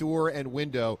Guided Door and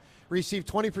Window. Receive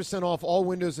 20% off all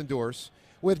windows and doors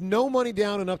with no money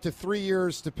down and up to 3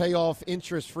 years to pay off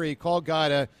interest-free. Call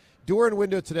Guida Door and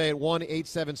Window today at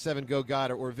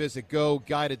 1-877-GO-GUIDA or visit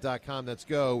GoGuided.com. That's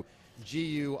go,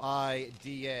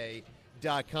 GUIDA.com.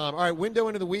 All right, window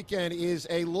into the weekend is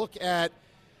a look at,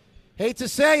 hate to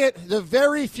say it, the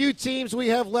very few teams we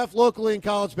have left locally in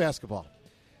college basketball.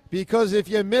 Because if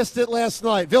you missed it last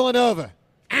night, Villanova,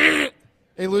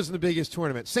 they lose in the Big East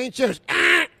tournament. St. Joe's,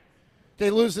 they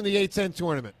lose in the A-10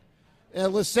 tournament.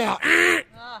 LaSalle,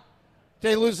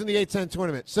 they lose in the A-10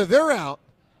 tournament. So they're out.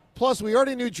 Plus, we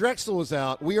already knew Drexel was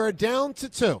out. We are down to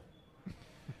 2.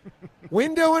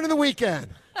 Window into the weekend.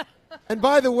 And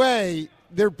by the way,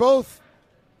 they're both,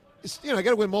 got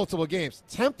to win multiple games.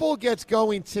 Temple gets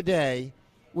going today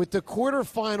with the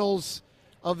quarterfinals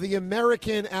of the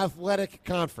American Athletic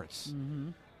Conference. Mm-hmm.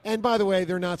 And by the way,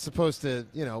 they're not supposed to,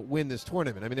 win this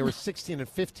tournament. I mean, they were 16 and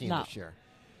 15 this year.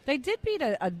 They did beat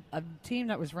a team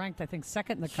that was ranked, I think,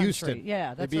 second in the country. Houston.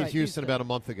 Yeah, that's They beat right. Houston about a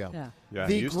month ago. Yeah,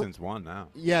 Houston's won now.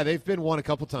 Yeah, they've been won a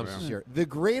couple times this year. The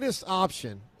greatest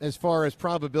option, as far as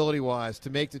probability-wise,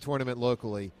 to make the tournament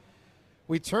locally,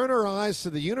 we turn our eyes to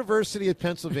the University of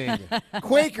Pennsylvania.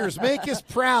 Quakers, make us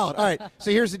proud. All right, so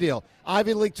here's the deal.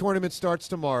 Ivy League tournament starts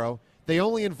tomorrow. They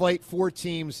only invite 4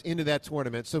 teams into that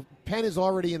tournament. So Penn is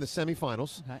already in the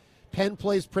semifinals. Okay. Penn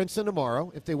plays Princeton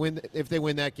tomorrow. If they win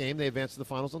that game, they advance to the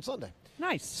finals on Sunday.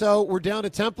 Nice. So we're down to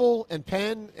Temple and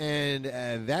Penn, and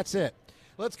that's it.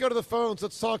 Let's go to the phones.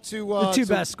 Let's talk to the two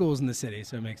best schools in the city,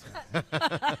 so it makes sense.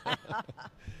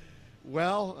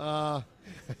 Well, all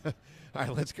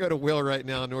right, let's go to Will right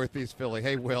now in Northeast Philly.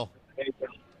 Hey, Will. Hey,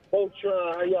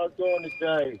 Voltron, how y'all doing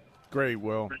today? Great,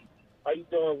 Will. How you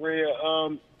doing, Rhea?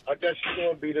 I guess you're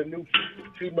going to be the new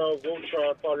female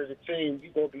Voltron part of the team.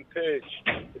 You're going to be Pidge,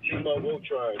 the female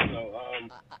Voltron. So,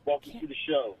 welcome to the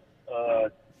show.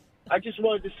 I just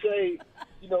wanted to say,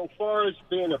 as far as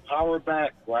being a power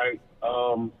back, right,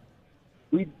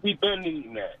 we've been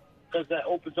needing that because that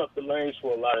opens up the lanes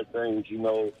for a lot of things,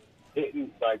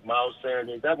 hitting like Miles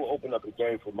Sanders. That will open up the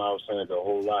game for Miles Sanders a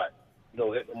whole lot.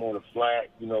 Hitting him on the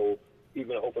flat,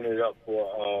 even opening it up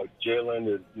for Jalen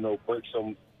to, break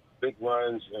some big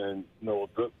runs and, a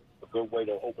good way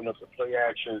to open up the play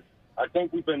action. I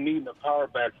think we've been needing a power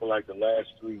back for like the last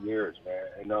 3 years, man.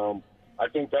 And I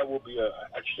think that will be an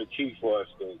extra key for us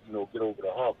to, get over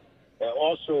the hump. And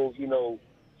also,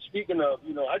 speaking of,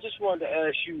 I just wanted to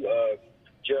ask you,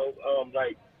 Joe,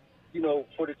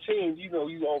 for the team,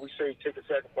 you always say take a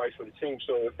sacrifice for the team.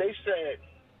 So if they said,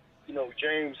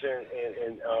 James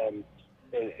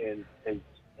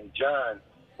and John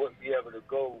wouldn't be able to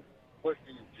go with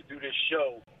you to do this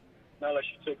show unless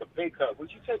you take a pay cut,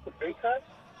 would you take a pay cut?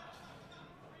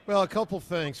 Well, a couple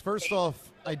things. First off,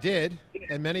 I did,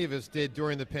 and many of us did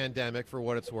during the pandemic, for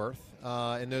what it's worth.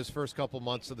 In those first couple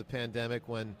months of the pandemic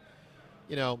when,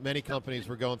 many companies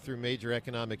were going through major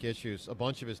economic issues, a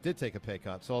bunch of us did take a pay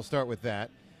cut. So I'll start with that.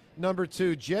 Number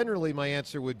 2, generally my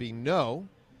answer would be no,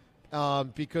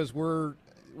 because we're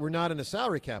not in a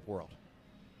salary cap world.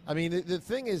 I mean, the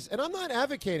thing is, and I'm not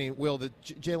advocating, Will, that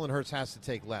Jalen Hurts has to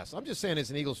take less. I'm just saying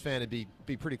as an Eagles fan, it'd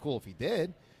be pretty cool if he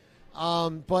did.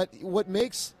 But what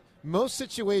makes most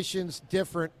situations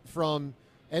different from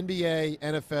NBA,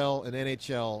 NFL, and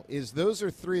NHL is those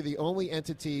are three of the only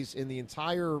entities in the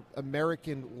entire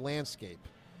American landscape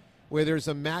where there's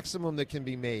a maximum that can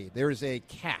be made. There is a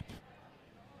cap.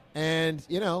 And,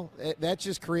 that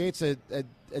just creates a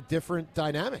different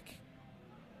dynamic.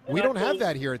 And We I don't have totally-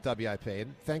 that here at WIP,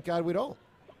 and thank God we don't.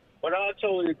 But I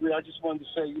totally agree. I just wanted to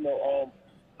say,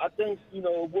 I think,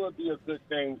 it would be a good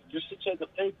thing just to take a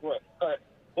pay cut,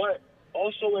 but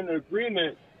also in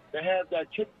agreement to have that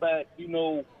kickback,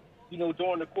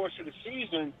 during the course of the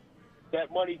season,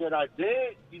 that money that I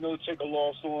did, take a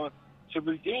loss on to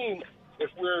redeem if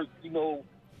we're,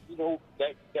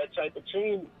 that type of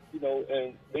team,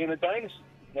 and being a dynasty.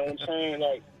 You know what I'm saying?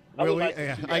 Like, I Will would we? like to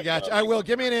Yeah, see I that got you. stuff. I will.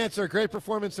 Give me an answer. Great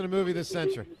performance in a movie this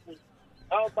century.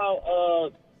 How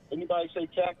about anybody say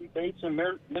Kathy Bates in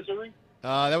Misery?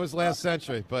 That was last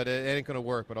century, but it ain't going to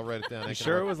work. But I'll write it down. You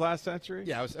sure it was last century?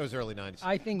 Yeah, it was early 90s.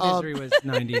 I think Misery was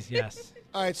 90s, yes.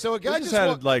 All right, so a We guy just just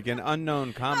had like an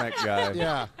unknown comic guy.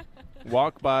 Yeah.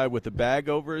 Walk by with a bag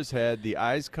over his head, the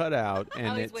eyes cut out,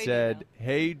 and it said,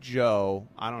 "Hey Joe."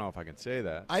 I don't know if I can say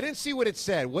that. I didn't see what it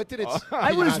said. What did it say?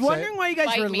 I was wondering why you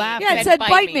guys were laughing. Yeah, it said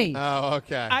bite me. Oh,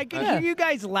 okay. I could hear you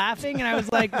guys laughing, and I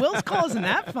was like, Will's call isn't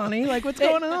that funny. Like, what's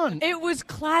going on? It was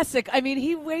classic. I mean,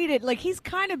 he waited. Like, he's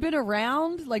kind of been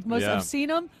around. Like, most Yeah. I've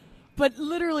seen him. But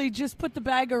literally just put the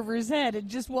bag over his head and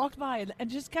just walked by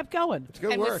and just kept going. It's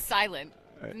good and work. was silent.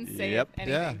 Didn't say Yep.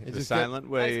 anything. Yeah, The it just silent I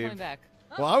was wave. coming back.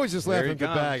 Well, I was just There laughing he at the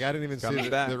comes. bag. I didn't even Coming see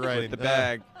back the with writing. the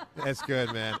bag. That's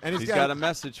good, man. And He's got a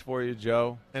message for you,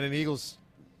 Joe. and an Eagles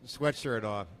sweatshirt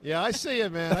on. Yeah, I see you,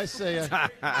 man. I see you.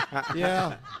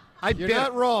 Yeah. You're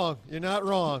not wrong. You're not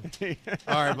wrong.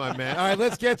 All right, my man. All right,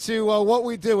 let's get to what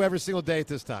we do every single day at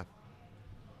this time.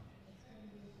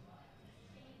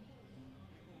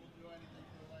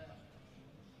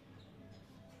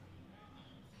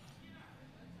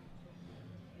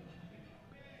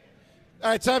 All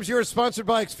right, time's yours, sponsored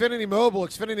by Xfinity Mobile.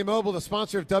 Xfinity Mobile, the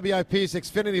sponsor of WIP's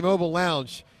Xfinity Mobile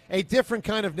Lounge. A different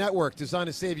kind of network designed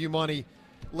to save you money.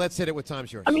 Let's hit it with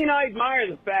time's yours. I mean, I admire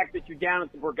the fact that you're down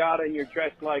at the Borgata and you're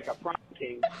dressed like a prom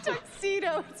king.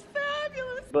 Tuxedo. It's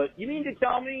fabulous. But you mean to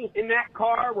tell me in that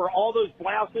car where all those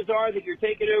blouses are that you're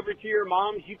taking over to your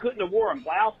mom's, you couldn't have wore a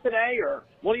blouse today or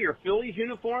one of your Phillies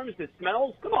uniforms that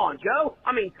smells? Come on, Joe.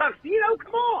 I mean, tuxedo,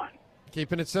 come on.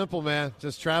 Keeping it simple, man.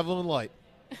 Just traveling light.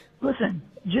 Listen,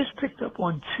 just picked up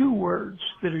on two words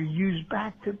that are used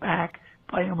back to back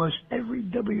by almost every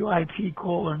WIP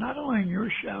caller, not only on your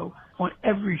show, on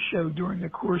every show during the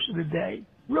course of the day.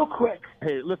 Real quick.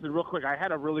 Hey, listen, real quick. I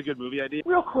had a really good movie idea.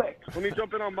 Real quick. Let me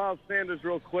jump in on Miles Sanders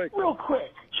real quick. Real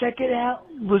quick. Check it out.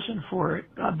 Listen for it.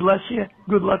 God bless you.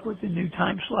 Good luck with the new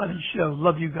time slot and show.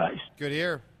 Love you guys. Good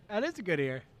ear. That is a good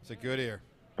ear. It's a good ear.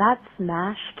 That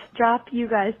Smashed drop you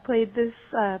guys played this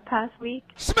past week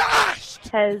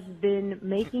has been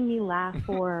making me laugh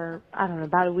for, I don't know,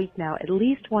 about a week now. At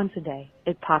least once a day,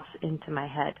 it pops into my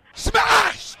head.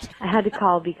 Smashed! I had to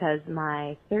call because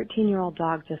my 13-year-old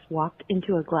dog just walked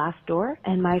into a glass door,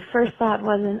 and my first thought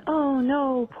wasn't, oh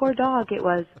no, poor dog. It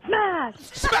was,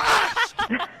 smashed! Smashed!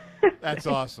 That's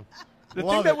awesome. The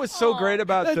Love thing that it. was so great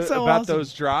about That's so about awesome.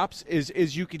 those drops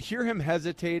is you could hear him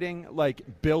hesitating, like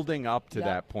building up to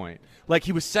that point. Like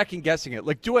he was second guessing it.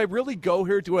 Like, do I really go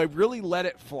here? Do I really let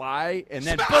it fly? And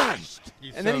then boom, He's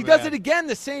and then so he does mad. it again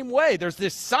the same way. There's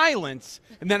this silence,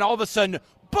 and then all of a sudden,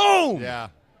 boom! Yeah.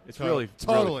 It's Totally.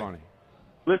 really funny.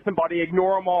 Listen, buddy,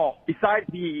 ignore them all. Besides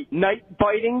the night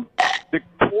biting, the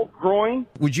cold groin,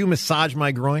 Would you massage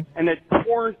my groin? and the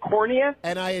torn cornea,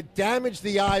 And I had damaged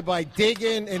the eye by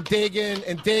digging and digging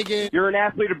and digging. you're an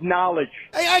athlete of knowledge.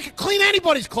 Hey, I could clean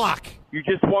anybody's clock. You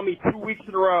just won me 2 weeks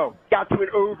in a row. Got to an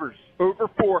overs. Over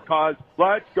 4, cuz.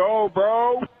 Let's go,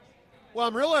 bro. Well,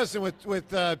 I'm realizing with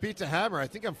Beat the Hammer, I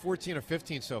think I'm 14 or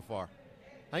 15 so far.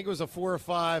 I think it was a 4 or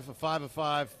 5, a 5 or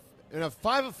 5, and a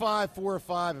 5 or 5, 4 or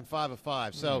 5, and 5 or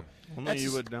 5. So Only that's-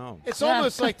 you would know. It's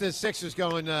almost like the Sixers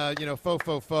going, faux,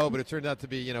 but it turned out to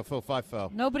be, faux, 5,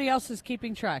 faux. Nobody else is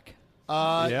keeping track.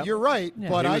 Yep. You're right,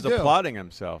 but he I was do. applauding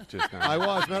himself just now. I was.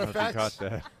 Matter I of don't know if you fact, caught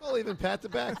that. I'll even pat the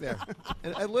back there.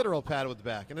 And a literal pat with the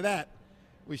back. And at that,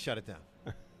 we shut it down.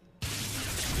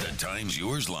 The Time's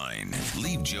Yours line.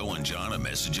 Leave Joe and John a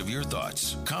message of your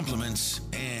thoughts, compliments,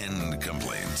 and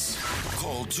complaints.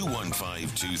 Call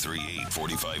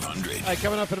 215-238-4500. All right,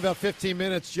 coming up in about 15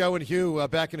 minutes, Joe and Hugh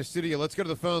back in the studio. Let's go to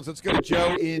the phones. Let's go to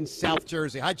Joe in South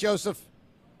Jersey. Hi, Joseph.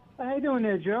 How you doing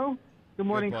there, Joe? Good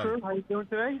morning, buddy. crew. How you doing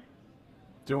today?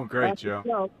 Doing great,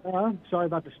 Joe. Sorry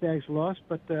about the Stags' loss,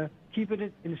 but keeping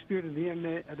it in the spirit of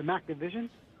the MAC division,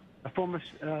 a former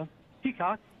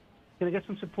Peacock. Can I get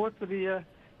some support for the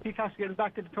Peacocks getting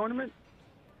back to the tournament?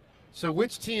 So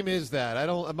which team is that?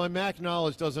 My MAC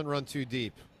knowledge doesn't run too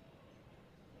deep.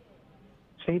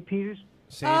 St. Peter's.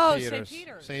 St.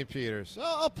 Peter's. St. Peter's.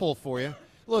 I'll pull for you.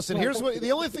 Listen, here's what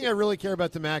the only thing I really care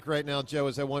about the MAC right now, Joe,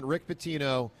 is I want Rick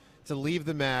Pitino to leave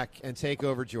the MAC and take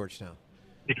over Georgetown.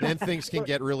 Then things can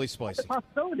get really spicy.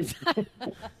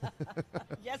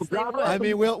 Yes, they will. I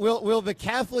mean, will the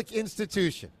Catholic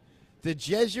institution, the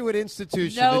Jesuit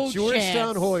institution, No the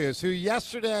Georgetown chance. Hoyas, who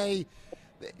yesterday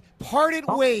parted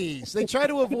ways. They try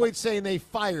to avoid saying they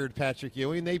fired Patrick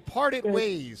Ewing. They parted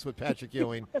ways with Patrick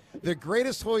Ewing. The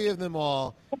greatest Hoya of them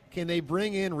all. Can they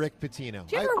bring in Rick Pitino?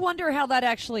 Do you ever wonder how that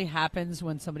actually happens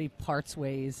when somebody parts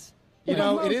ways? You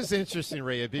know, it is interesting,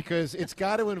 Rhea, because it's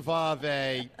got to involve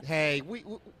hey,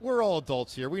 we're all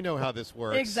adults here. We know how this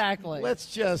works. Exactly. Let's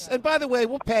just, and by the way,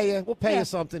 we'll pay you. We'll pay you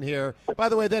something here. By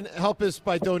the way, then help us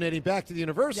by donating back to the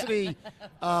university.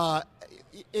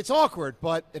 It's awkward,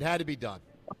 but it had to be done.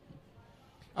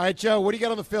 All right, Joe, what do you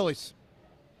got on the Phillies?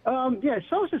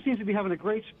 Sosa seems to be having a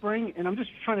great spring, and I'm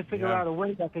just trying to figure out a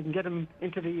way that they can get him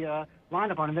into the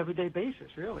lineup on an everyday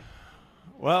basis, really.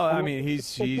 Well, I mean, he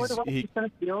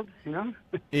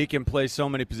can play so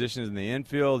many positions in the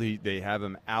infield. They have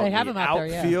him out in the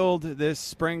outfield this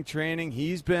spring training.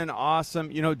 He's been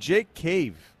awesome. You know, Jake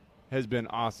Cave has been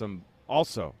awesome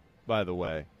also, by the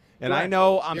way. And I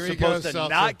know I'm supposed to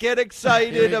not get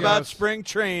excited about spring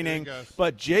training,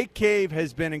 but Jake Cave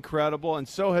has been incredible, and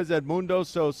so has Edmundo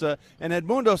Sosa. And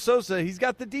Edmundo Sosa, he's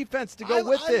got the defense to go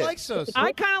with it. I like Sosa.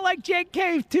 I kind of like Jake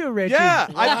Cave too, Richie. Yeah.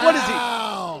 What is he?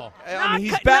 I mean,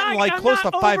 he's batting close to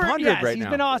 500 right now. He's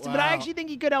been awesome, but I actually think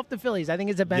he could help the Phillies. I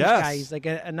think he's a bench guy. He's like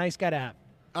a nice guy to have.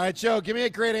 All right, Joe, give me a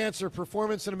great answer.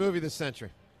 Performance in a movie this century.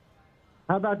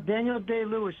 How about Daniel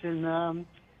Day-Lewis in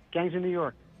Gangs of New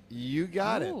York? You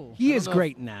got it. He is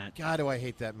great in that. God, do I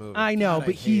hate that movie. I know, God,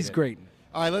 but he's great.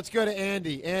 All right, let's go to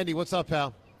Andy. Andy, what's up,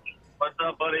 pal? What's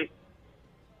up, buddy?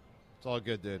 It's all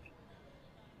good, dude.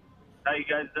 How you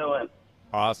guys doing?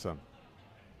 Awesome.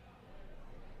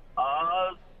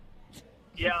 Miles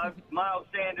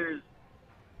Sanders.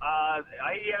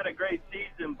 He had a great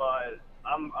season, but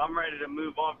I'm ready to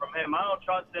move on from him. I don't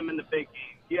trust him in the big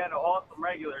game. He had an awesome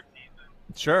regular season.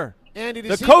 Sure. Andy,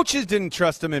 the coaches didn't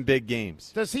trust him in big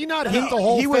games. Does he not hit the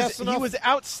hole fast enough? He was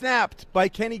outsnapped by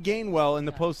Kenny Gainwell in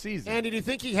the postseason. Andy, do you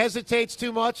think he hesitates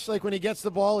too much? Like when he gets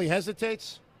the ball, he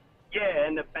hesitates? Yeah,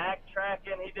 and the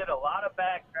backtracking, he did a lot of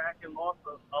backtracking, lost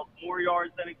more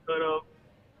yards than he could have.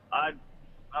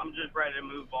 I'm just ready to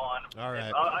move on. All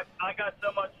right. I got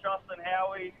so much trust in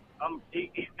Howie.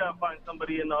 He's going to find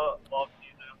somebody in the offseason.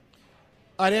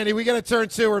 All right, Andy, we got to turn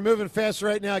two. We're moving fast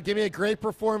right now. Give me a great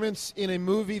performance in a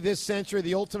movie this century.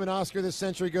 The ultimate Oscar this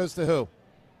century goes to who?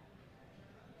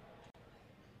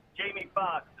 Jamie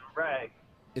Foxx and Ray.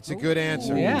 It's a good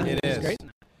answer. Yeah, it is. Great.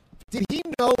 Did he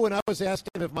know when I was asking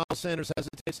him if Miles Sanders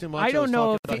hesitates too much? I don't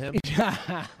know if him.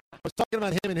 I was talking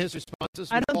about him and his responses.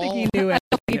 I don't think he knew it.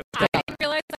 I didn't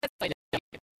realize that.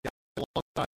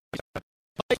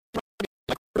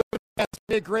 That's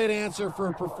a great answer for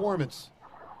a performance.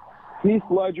 Heath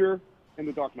Ledger in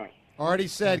The Dark Knight. Already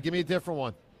said. Give me a different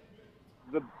one.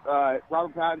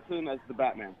 Robert Pattinson as the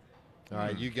Batman. All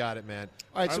right, you got it, man.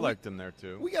 All right, I so liked him there,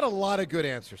 too. We got a lot of good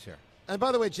answers here. And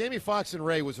by the way, Jamie Foxx and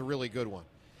Ray was a really good one.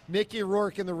 Mickey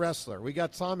Rourke in The Wrestler. We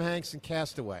got Tom Hanks in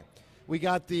Castaway. We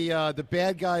got the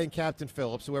bad guy in Captain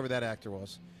Phillips, whoever that actor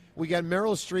was. We got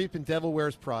Meryl Streep in Devil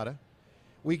Wears Prada.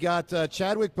 We got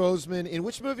Chadwick Boseman. In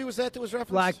which movie was that was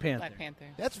referenced? Black Panther. Black Panther.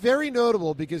 That's very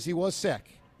notable because he was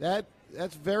sick.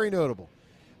 That's very notable.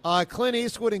 Clint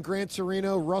Eastwood in Gran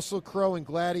Torino. Russell Crowe in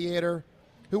Gladiator.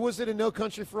 Who was it in No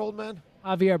Country for Old Men?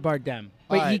 Javier Bardem.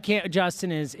 But All right. he can't.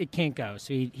 Justin it can't go.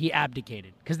 So he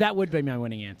abdicated because that would be my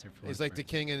winning answer for. He's like the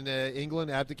king in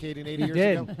England abdicating 80 He years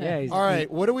did. ago. Yeah. All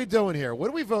right, what are we doing here? What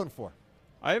are we voting for?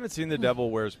 I haven't seen The Devil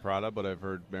Wears Prada, but I've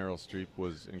heard Meryl Streep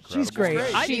was incredible. She's great.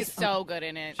 She's so good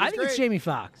in it. I think it's Jamie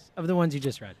Foxx of the ones you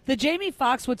just read. The Jamie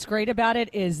Foxx, what's great about it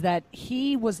is that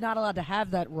he was not allowed to have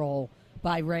that role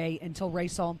by Ray until Ray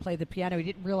saw him play the piano. He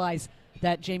didn't realize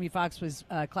that Jamie Foxx was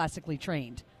classically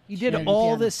trained. He did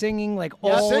all the singing,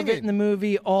 all of it in the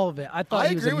movie, all of it. I thought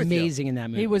he was amazing in that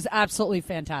movie. He was absolutely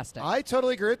fantastic. I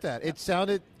totally agree with that. It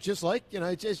sounded just like,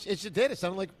 it just did. It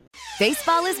sounded like.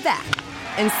 Baseball is back,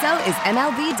 and so is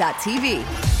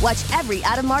MLB.tv. Watch every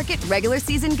out-of-market regular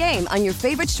season game on your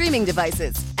favorite streaming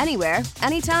devices, anywhere,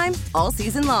 anytime, all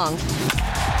season long.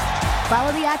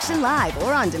 Follow the action live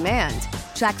or on demand.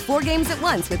 Track 4 games at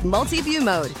once with multi-view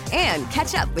mode and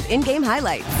catch up with in-game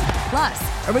highlights.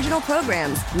 Plus, original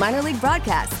programs, minor league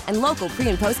broadcasts, and local pre-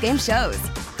 and post-game shows.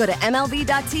 Go to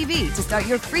MLB.tv to start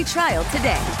your free trial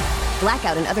today.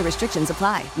 Blackout and other restrictions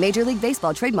apply. Major League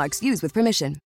Baseball trademarks used with permission.